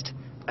fast,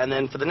 and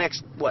then for the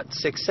next,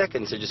 6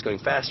 seconds, they're just going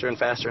faster and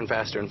faster and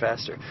faster and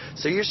faster.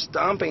 So you're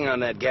stomping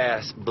on that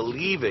gas,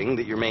 believing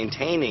that you're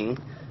maintaining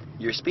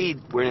your speed,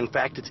 when in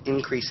fact it's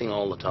increasing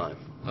all the time.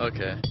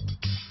 Okay.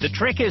 The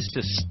trick is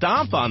to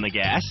stomp on the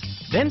gas,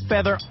 then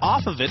feather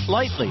off of it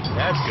lightly.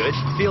 That's good.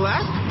 Feel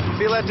that?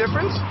 Feel that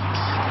difference?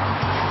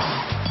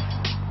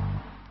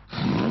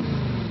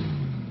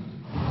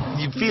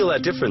 You feel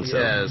that difference, though?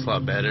 Yeah, it's a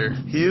lot better.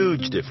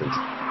 Huge difference.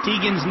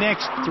 Tegan's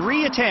next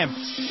 3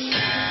 attempts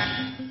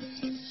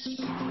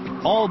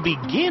all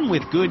begin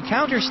with good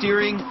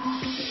countersteering,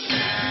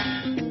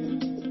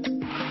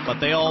 but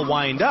they all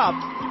wind up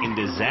in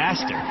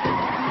disaster.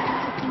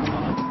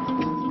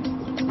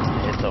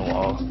 Hit the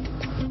wall.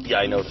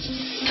 Yeah, I noticed.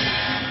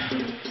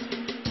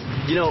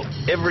 You know,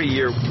 every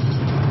year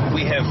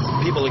we have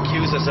people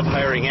accuse us of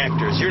hiring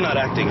actors. You're not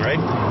acting, right?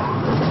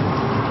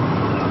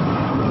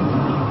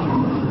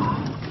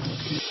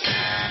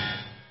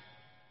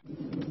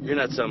 You're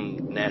not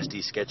some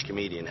nasty sketch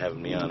comedian having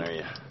me on, are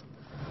you?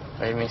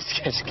 What do you mean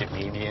sketch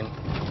comedian?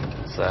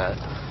 What's that?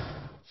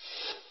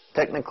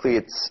 Technically,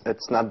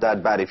 it's not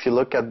that bad. If you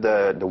look at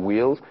the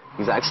wheels,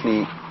 he's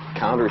actually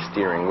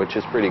counter-steering, which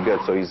is pretty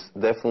good. So he's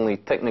definitely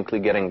technically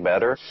getting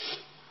better.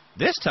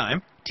 This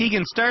time,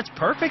 Tegan starts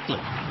perfectly.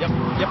 Yep.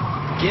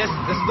 Yes,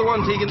 this is the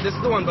one, Tegan. This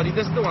is the one, buddy.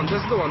 This is the one.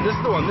 This is the one. This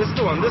is the one. This is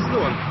the one. This is the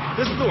one.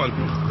 This is the one.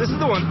 This is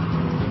the one.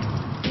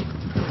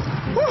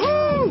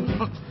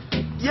 Woohoo!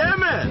 Yeah,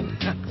 man.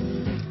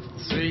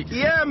 Sweet.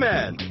 Yeah,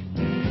 man.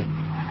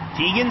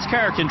 Tegan's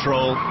car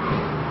control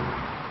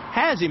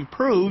has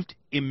improved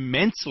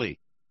immensely.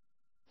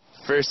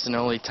 First and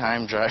only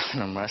time driving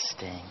a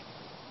Mustang.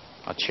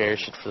 I'll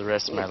cherish it for the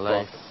rest of my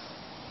life.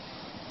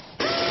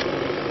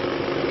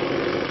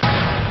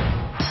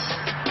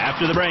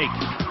 After the break,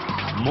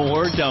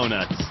 more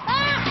donuts.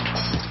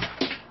 Ah!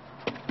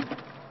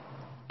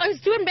 I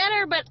was doing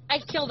better, but I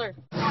killed her.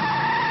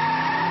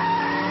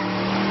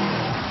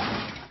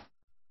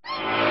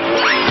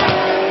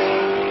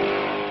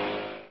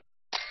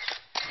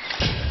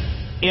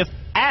 If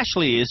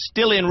Ashley is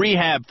still in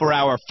rehab for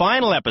our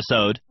final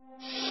episode,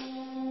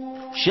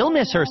 she'll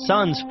miss her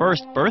son's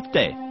first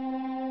birthday.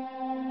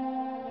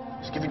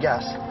 Just give me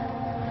gas.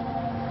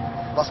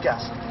 Lost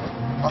gas.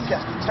 Lost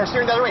gas. Start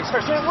steering the other way.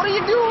 Start steering. What are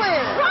you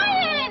doing?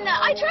 Ryan!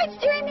 I tried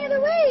steering the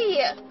other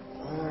way.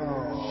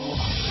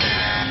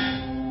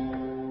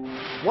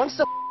 Once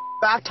the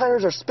back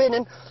tires are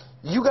spinning,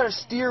 you gotta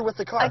steer with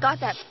the car. I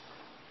got that.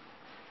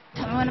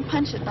 Tell me when to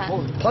punch it then.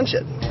 Oh, punch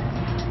it.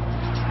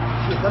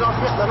 Let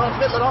off it, let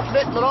off it, let off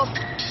it, let off.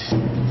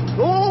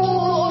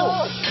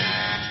 Oh!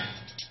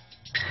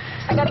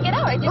 I gotta get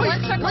out. I didn't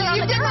want circling on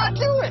the You did not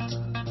do it.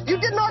 You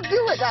did not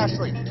do it,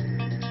 Ashley.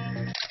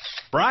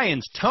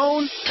 Brian's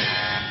tone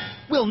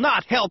will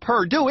not help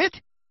her do it.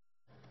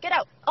 Get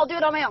out. I'll do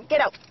it on my own. Get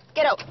out.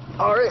 Get out.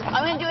 All right.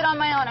 I'm gonna do it on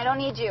my own. I don't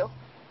need you.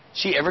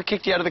 She ever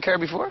kicked you out of the car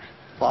before?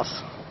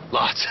 Lots.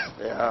 Lots.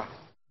 Yeah.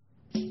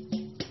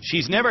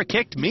 She's never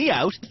kicked me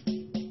out.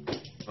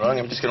 Wrong,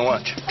 I'm just gonna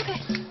watch. Okay.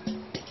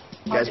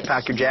 You guys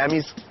pack your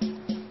jammies?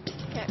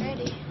 Get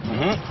ready.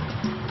 Mm-hmm.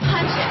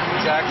 Punch it.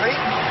 Exactly.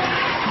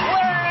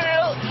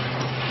 Whoa!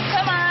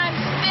 Come on.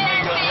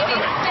 Spin, baby,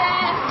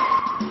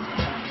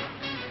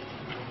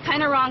 spin.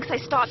 Kind of wrong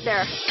because I stopped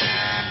there.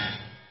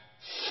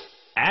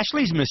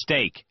 Ashley's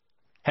mistake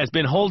has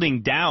been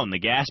holding down the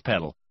gas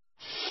pedal.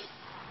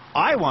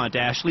 I want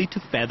Ashley to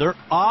feather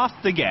off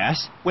the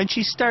gas when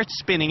she starts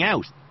spinning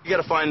out. You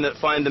gotta find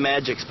the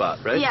magic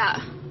spot, right? Yeah.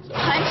 Punch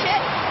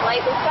it.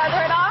 Lightly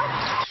feather it off.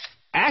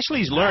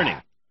 Ashley's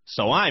learning,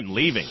 so I'm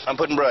leaving. I'm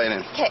putting Brian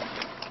in. Okay.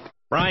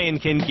 Brian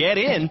can get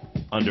in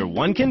under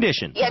one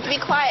condition. You have to be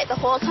quiet the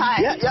whole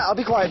time. Yeah, I'll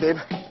be quiet, babe.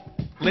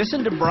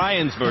 Listen to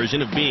Brian's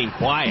version of being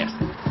quiet.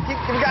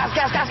 Give me gas.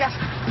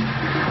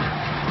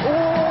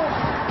 Oh!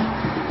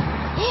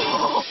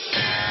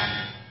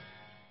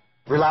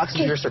 Relax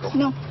in your circle.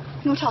 No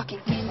talking.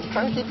 I'm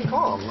trying to keep you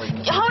calm.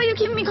 How are you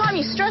keeping me calm?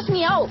 You stress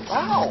me out.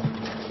 How?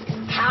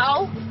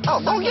 How? Oh,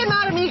 don't get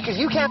mad at me because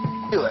you can't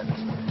do it.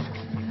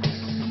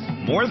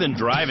 More than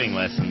driving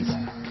lessons,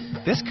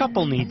 this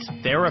couple needs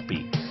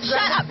therapy.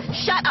 Shut up!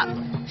 Shut up!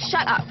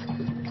 Shut up!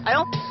 I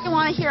don't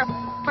want to hear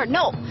a word.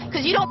 No,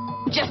 because you don't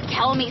just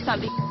tell me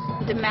something.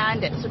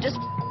 Demand it. So just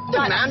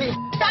demand it.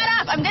 Shut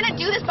up! I'm gonna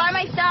do this by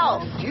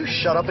myself. You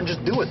shut up and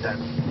just do it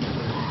then.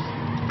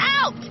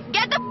 Out!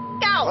 Get the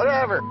out!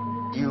 Whatever.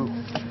 You.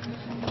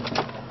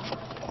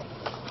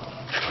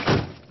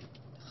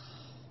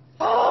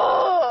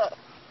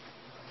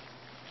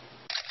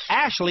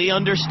 Ashley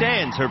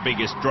understands her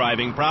biggest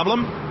driving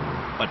problem,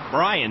 but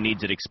Brian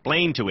needs it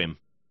explained to him.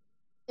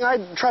 I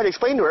tried to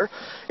explain to her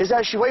is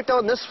that she wiped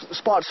out in this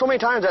spot so many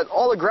times that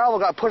all the gravel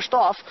got pushed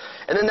off,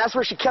 and then that's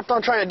where she kept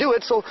on trying to do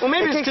it. So well,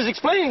 maybe it's because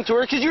explaining to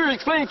her, because you were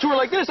explaining to her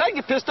like this, I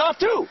get pissed off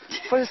too.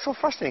 But it's so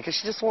frustrating because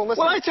she just won't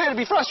listen. Well, I try to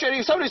be frustrated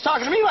if somebody's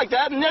talking to me like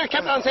that, and they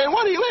kept on saying,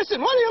 "Why do you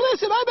listen? Why do you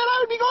listen?" I bet I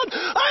would be going,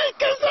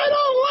 "Because I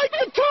don't like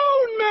the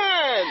tone,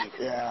 man."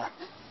 Yeah.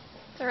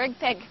 It's a rig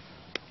pig.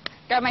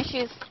 Grab my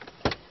shoes.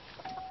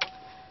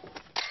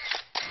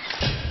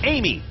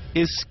 Amy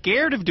is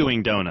scared of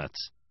doing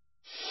donuts.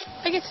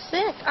 I get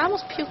sick. I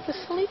almost puked with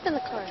sleep in the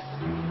car.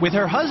 With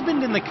her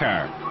husband in the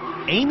car,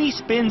 Amy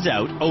spins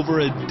out over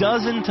a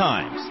dozen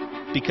times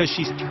because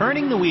she's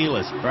turning the wheel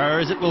as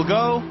far as it will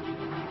go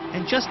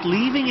and just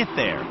leaving it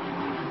there.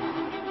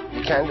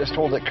 You can't just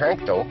hold it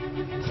cranked, though.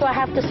 So I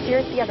have to steer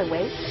it the other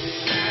way?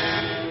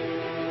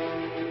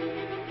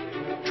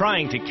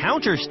 Trying to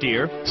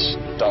counter-steer.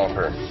 Stop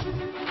her.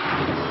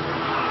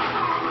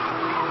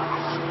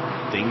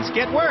 Things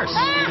get worse.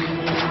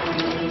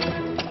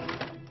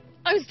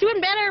 I was doing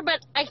better, but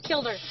I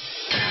killed her.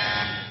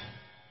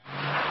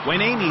 When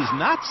Amy's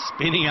not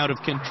spinning out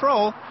of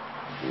control,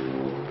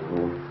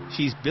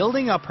 she's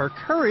building up her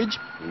courage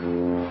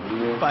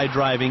by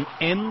driving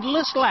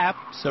endless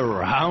laps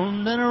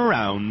around and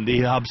around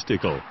the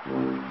obstacle.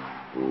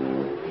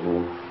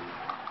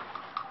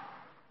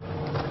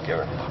 Give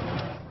her.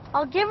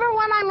 I'll give her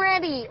when I'm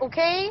ready,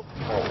 okay?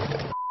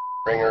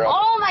 Bring her up.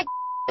 Oh, my...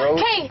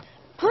 Okay,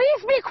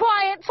 please be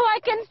quiet so I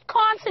can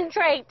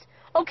concentrate.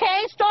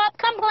 Okay, stop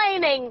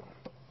complaining.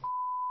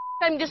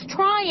 I'm just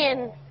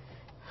trying.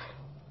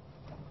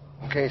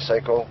 Okay,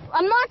 psycho.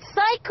 I'm not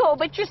psycho,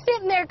 but you're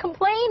sitting there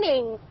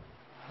complaining.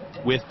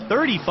 With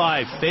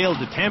 35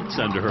 failed attempts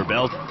under her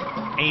belt,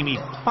 Amy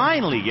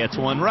finally gets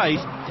one right,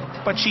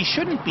 but she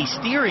shouldn't be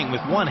steering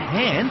with one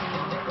hand.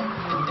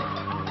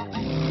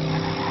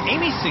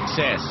 Amy's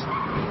success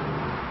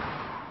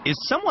is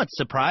somewhat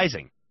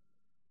surprising.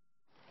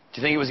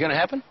 Do you think it was going to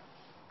happen?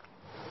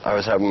 I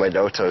was having my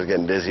doubts. I was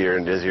getting dizzier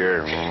and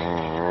dizzier.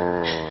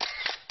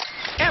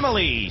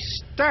 Emily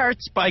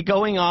starts by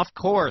going off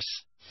course.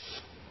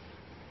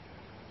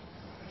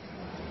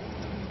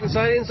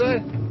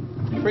 Inside.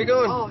 Where you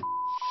going? Oh,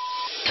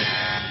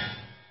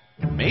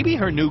 Maybe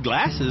her new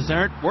glasses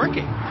aren't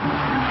working.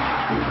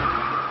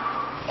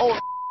 oh,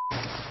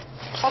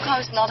 how come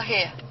it's not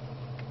here?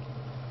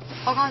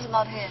 How come it's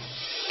not here?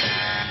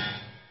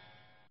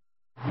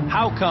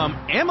 How come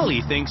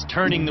Emily thinks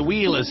turning the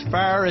wheel as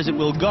far as it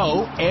will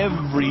go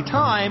every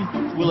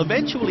time will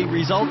eventually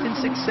result in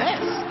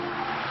success?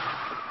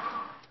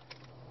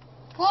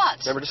 What?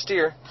 Remember to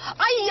steer.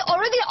 I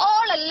already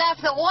all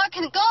left. Where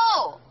can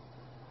go?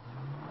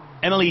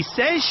 Emily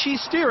says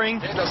she's steering.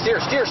 No, steer.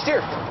 I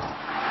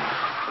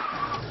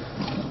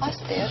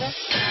steered it.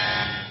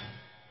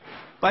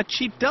 But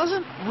she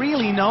doesn't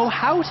really know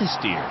how to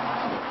steer.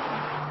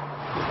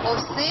 Oh,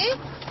 see?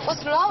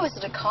 What's wrong with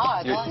the car?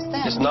 I don't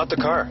understand. It's not the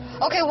car.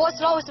 Okay,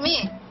 what's wrong with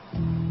me?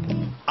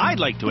 I'd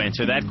like to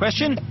answer that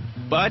question,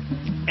 but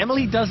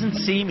Emily doesn't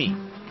see me.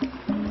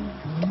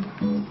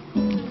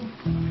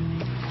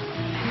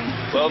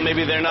 Well,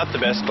 maybe they're not the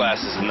best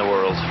glasses in the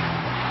world.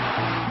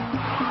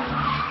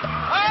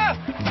 Ah!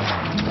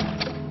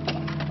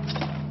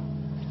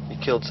 You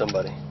killed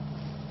somebody.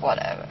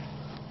 Whatever.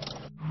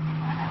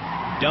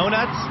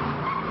 Donuts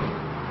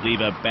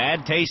leave a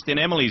bad taste in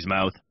Emily's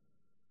mouth.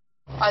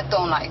 I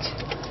don't like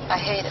it. I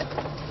hate it.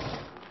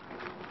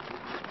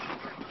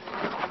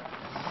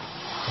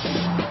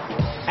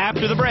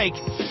 After the break,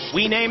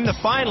 we name the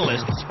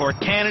finalists for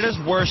Canada's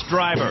Worst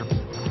Driver.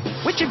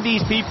 Which of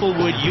these people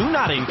would you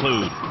not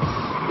include?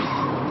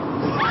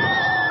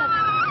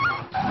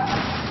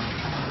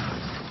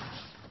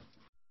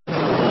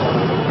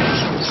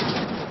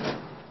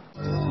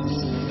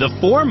 The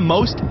 4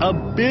 most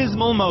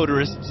abysmal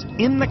motorists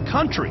in the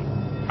country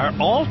are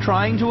all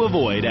trying to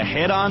avoid a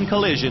head-on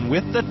collision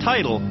with the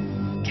title,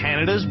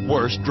 Canada's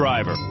Worst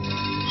Driver.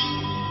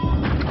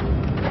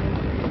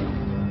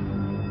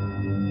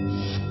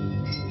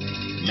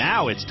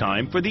 Now it's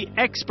time for the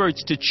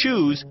experts to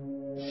choose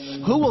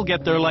who will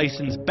get their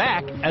license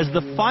back as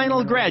the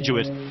final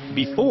graduate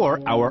before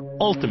our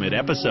ultimate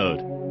episode.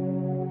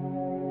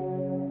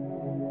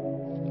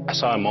 I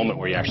saw a moment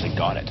where you actually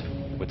got it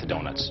with the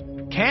donuts.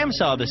 Cam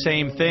saw the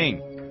same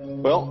thing.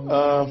 Well,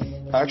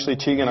 actually,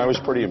 Tegan, I was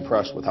pretty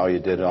impressed with how you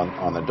did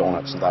on the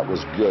donuts. That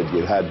was good.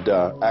 You had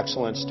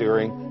excellent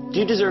steering. Do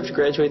you deserve to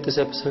graduate this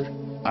episode?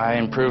 I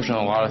improved in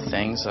a lot of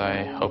things.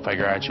 I hope I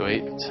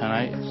graduate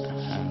tonight,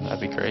 and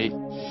that'd be great.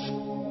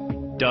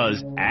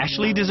 Does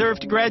Ashley deserve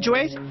to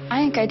graduate?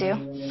 I think I do.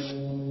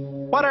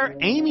 What are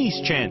Amy's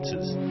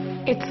chances?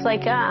 It's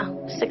like a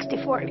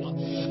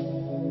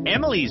 60-40.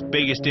 Emily's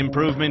biggest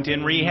improvement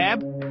in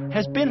rehab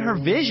has been her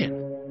vision.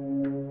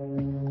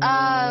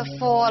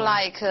 For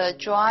like a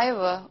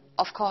driver,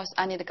 of course,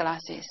 I need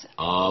glasses.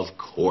 Of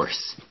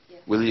course.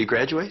 Will you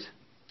graduate?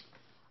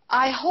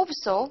 I hope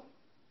so.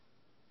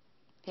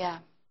 Yeah.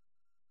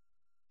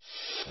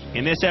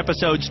 In this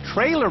episode's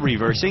trailer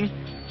reversing,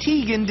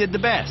 Tegan did the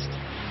best.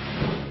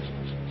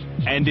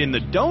 And in the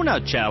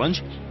donut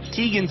challenge,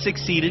 Tegan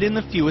succeeded in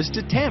the fewest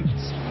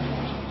attempts.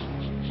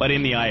 But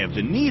in the eye of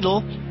the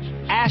needle,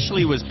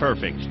 Ashley was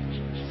perfect.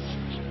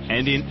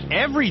 And in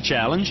every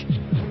challenge,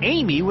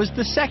 Amy was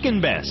the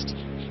second best.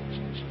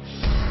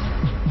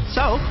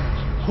 So,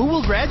 who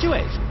will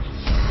graduate?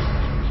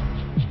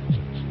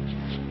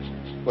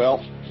 Well,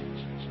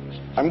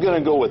 I'm going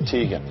to go with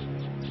Tegan.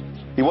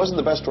 He wasn't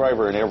the best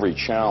driver in every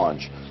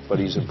challenge, but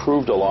he's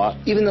improved a lot.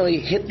 Even though he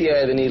hit the eye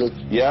of the needle.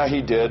 Yeah,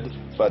 he did,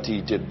 but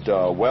he did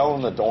well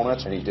in the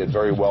donuts, and he did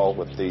very well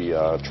with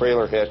the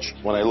trailer hitch.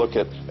 When I look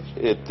at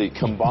the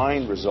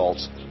combined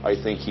results, I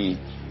think he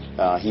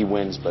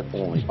wins, but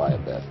only by a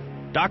bit.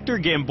 Dr.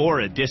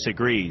 Gambora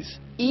disagrees.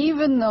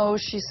 Even though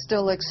she's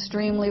still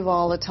extremely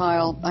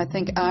volatile, I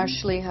think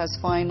Ashley has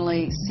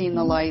finally seen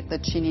the light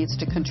that she needs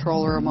to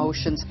control her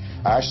emotions.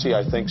 Ashley,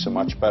 I think, is a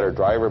much better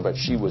driver, but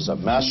she was a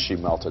mess. She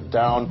melted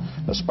down,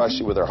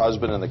 especially with her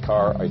husband in the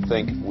car. I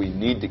think we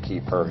need to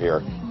keep her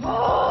here.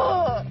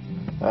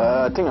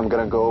 I think I'm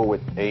going to go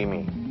with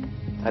Amy.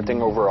 I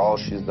think overall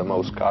she's the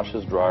most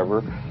cautious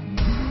driver.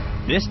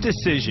 This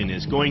decision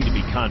is going to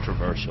be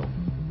controversial,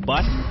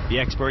 but the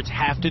experts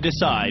have to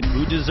decide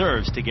who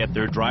deserves to get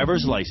their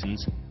driver's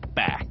license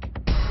back.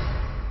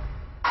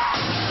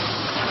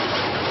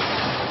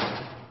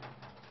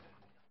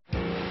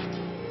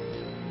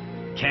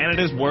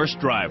 Canada's worst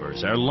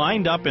drivers are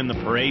lined up in the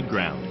parade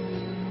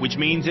ground, which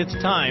means it's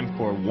time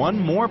for one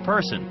more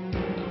person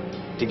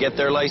to get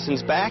their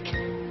license back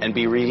and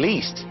be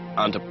released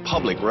onto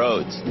public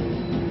roads.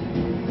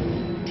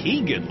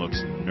 Tegan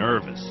looks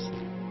nervous.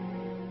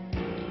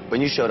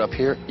 When you showed up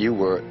here, you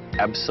were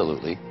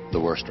absolutely the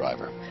worst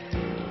driver.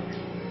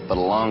 But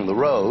along the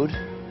road,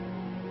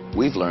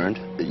 we've learned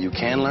that you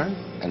can learn,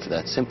 and for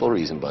that simple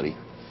reason, buddy,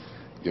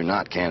 you're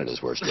not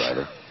Canada's worst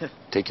driver.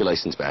 Take your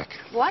license back.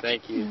 What?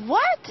 Thank you.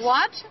 What?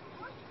 What?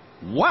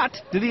 What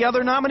do the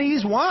other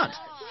nominees want?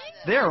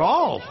 They're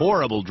all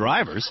horrible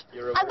drivers.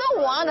 I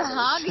don't want to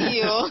hug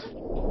you.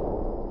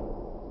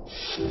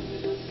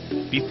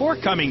 Before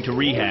coming to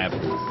rehab,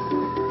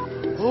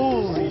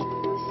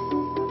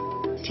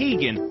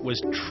 Tegan was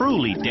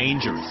truly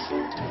dangerous.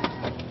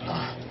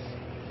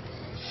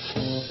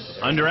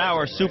 Under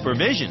our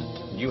supervision,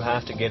 You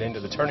have to get into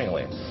the turning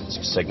lane.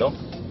 Signal.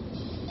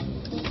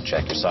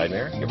 Check your side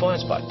mirror, your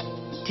blind spot.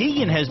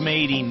 Tegan has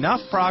made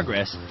enough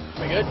progress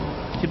We good?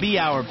 to be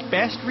our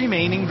best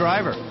remaining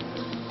driver.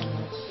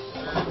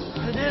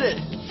 I did it.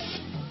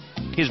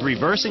 His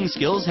reversing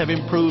skills have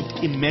improved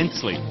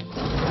immensely.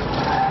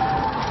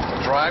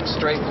 Drive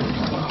straight.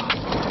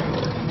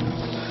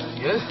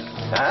 Good?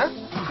 Huh?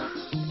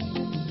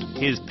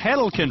 His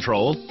pedal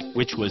control,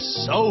 which was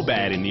so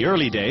bad in the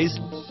early days,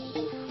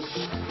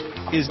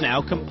 is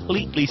now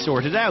completely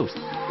sorted out.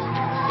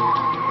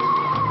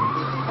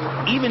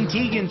 Even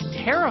Tegan's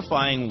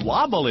terrifying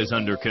wobble is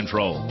under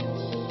control.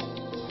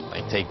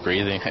 I take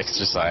breathing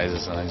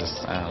exercises, and I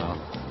don't know.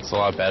 It's a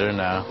lot better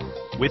now.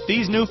 With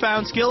these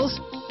newfound skills,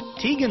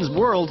 Tegan's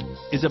world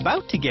is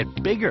about to get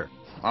bigger.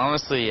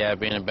 Honestly, yeah,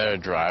 being a better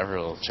driver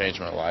will change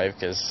my life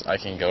because I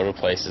can go to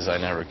places I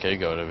never could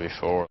go to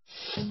before.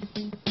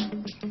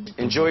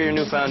 Enjoy your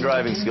newfound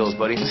driving skills,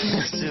 buddy.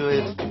 Let's do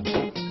it.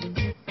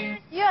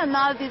 You are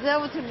not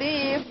deserve to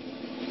live.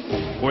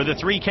 For the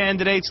three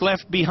candidates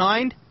left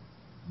behind,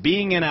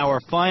 being in our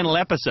final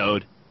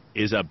episode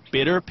is a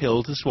bitter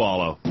pill to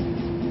swallow.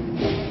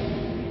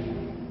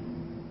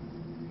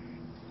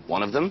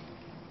 One of them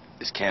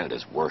is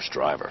Canada's worst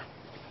driver.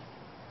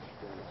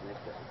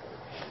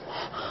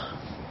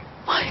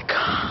 My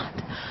God.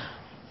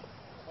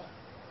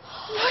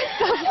 What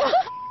the fuck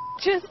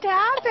just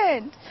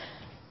happened?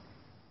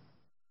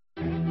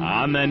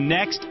 On the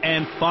next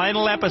and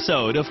final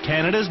episode of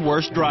Canada's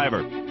Worst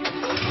Driver,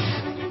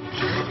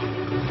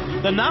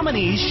 the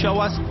nominees show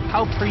us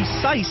how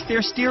precise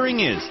their steering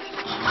is.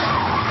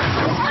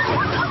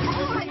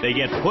 They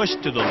get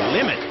pushed to the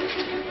limit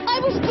I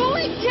was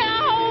going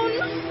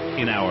down.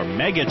 in our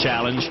mega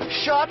challenge.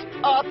 Shut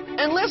up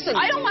and listen.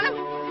 I don't want to do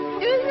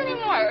this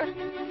anymore.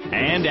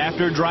 And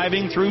after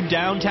driving through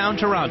downtown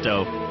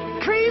Toronto,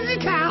 Crazy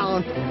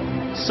town.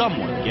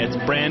 someone gets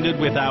branded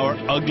with our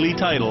ugly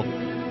title,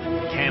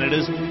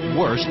 Canada's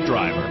Worst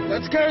Driver.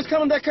 That car's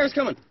coming, that car's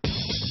coming.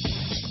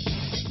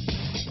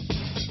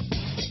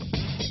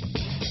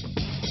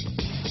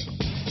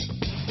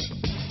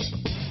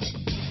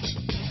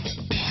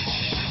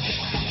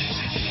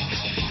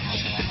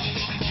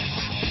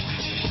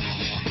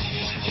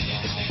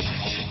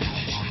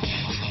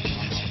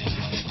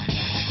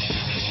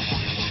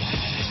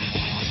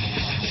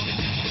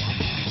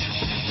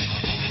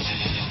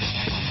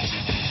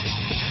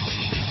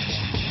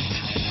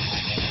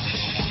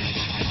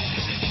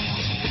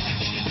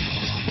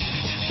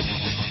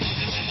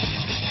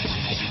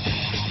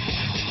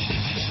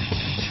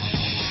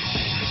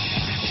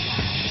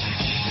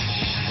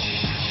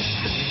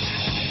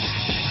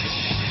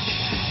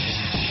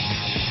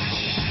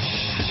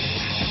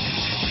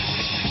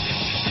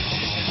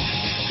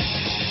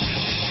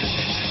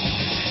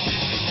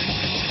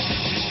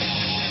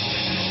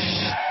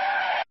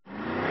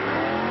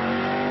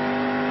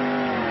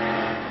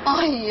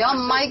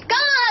 Oh my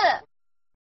God!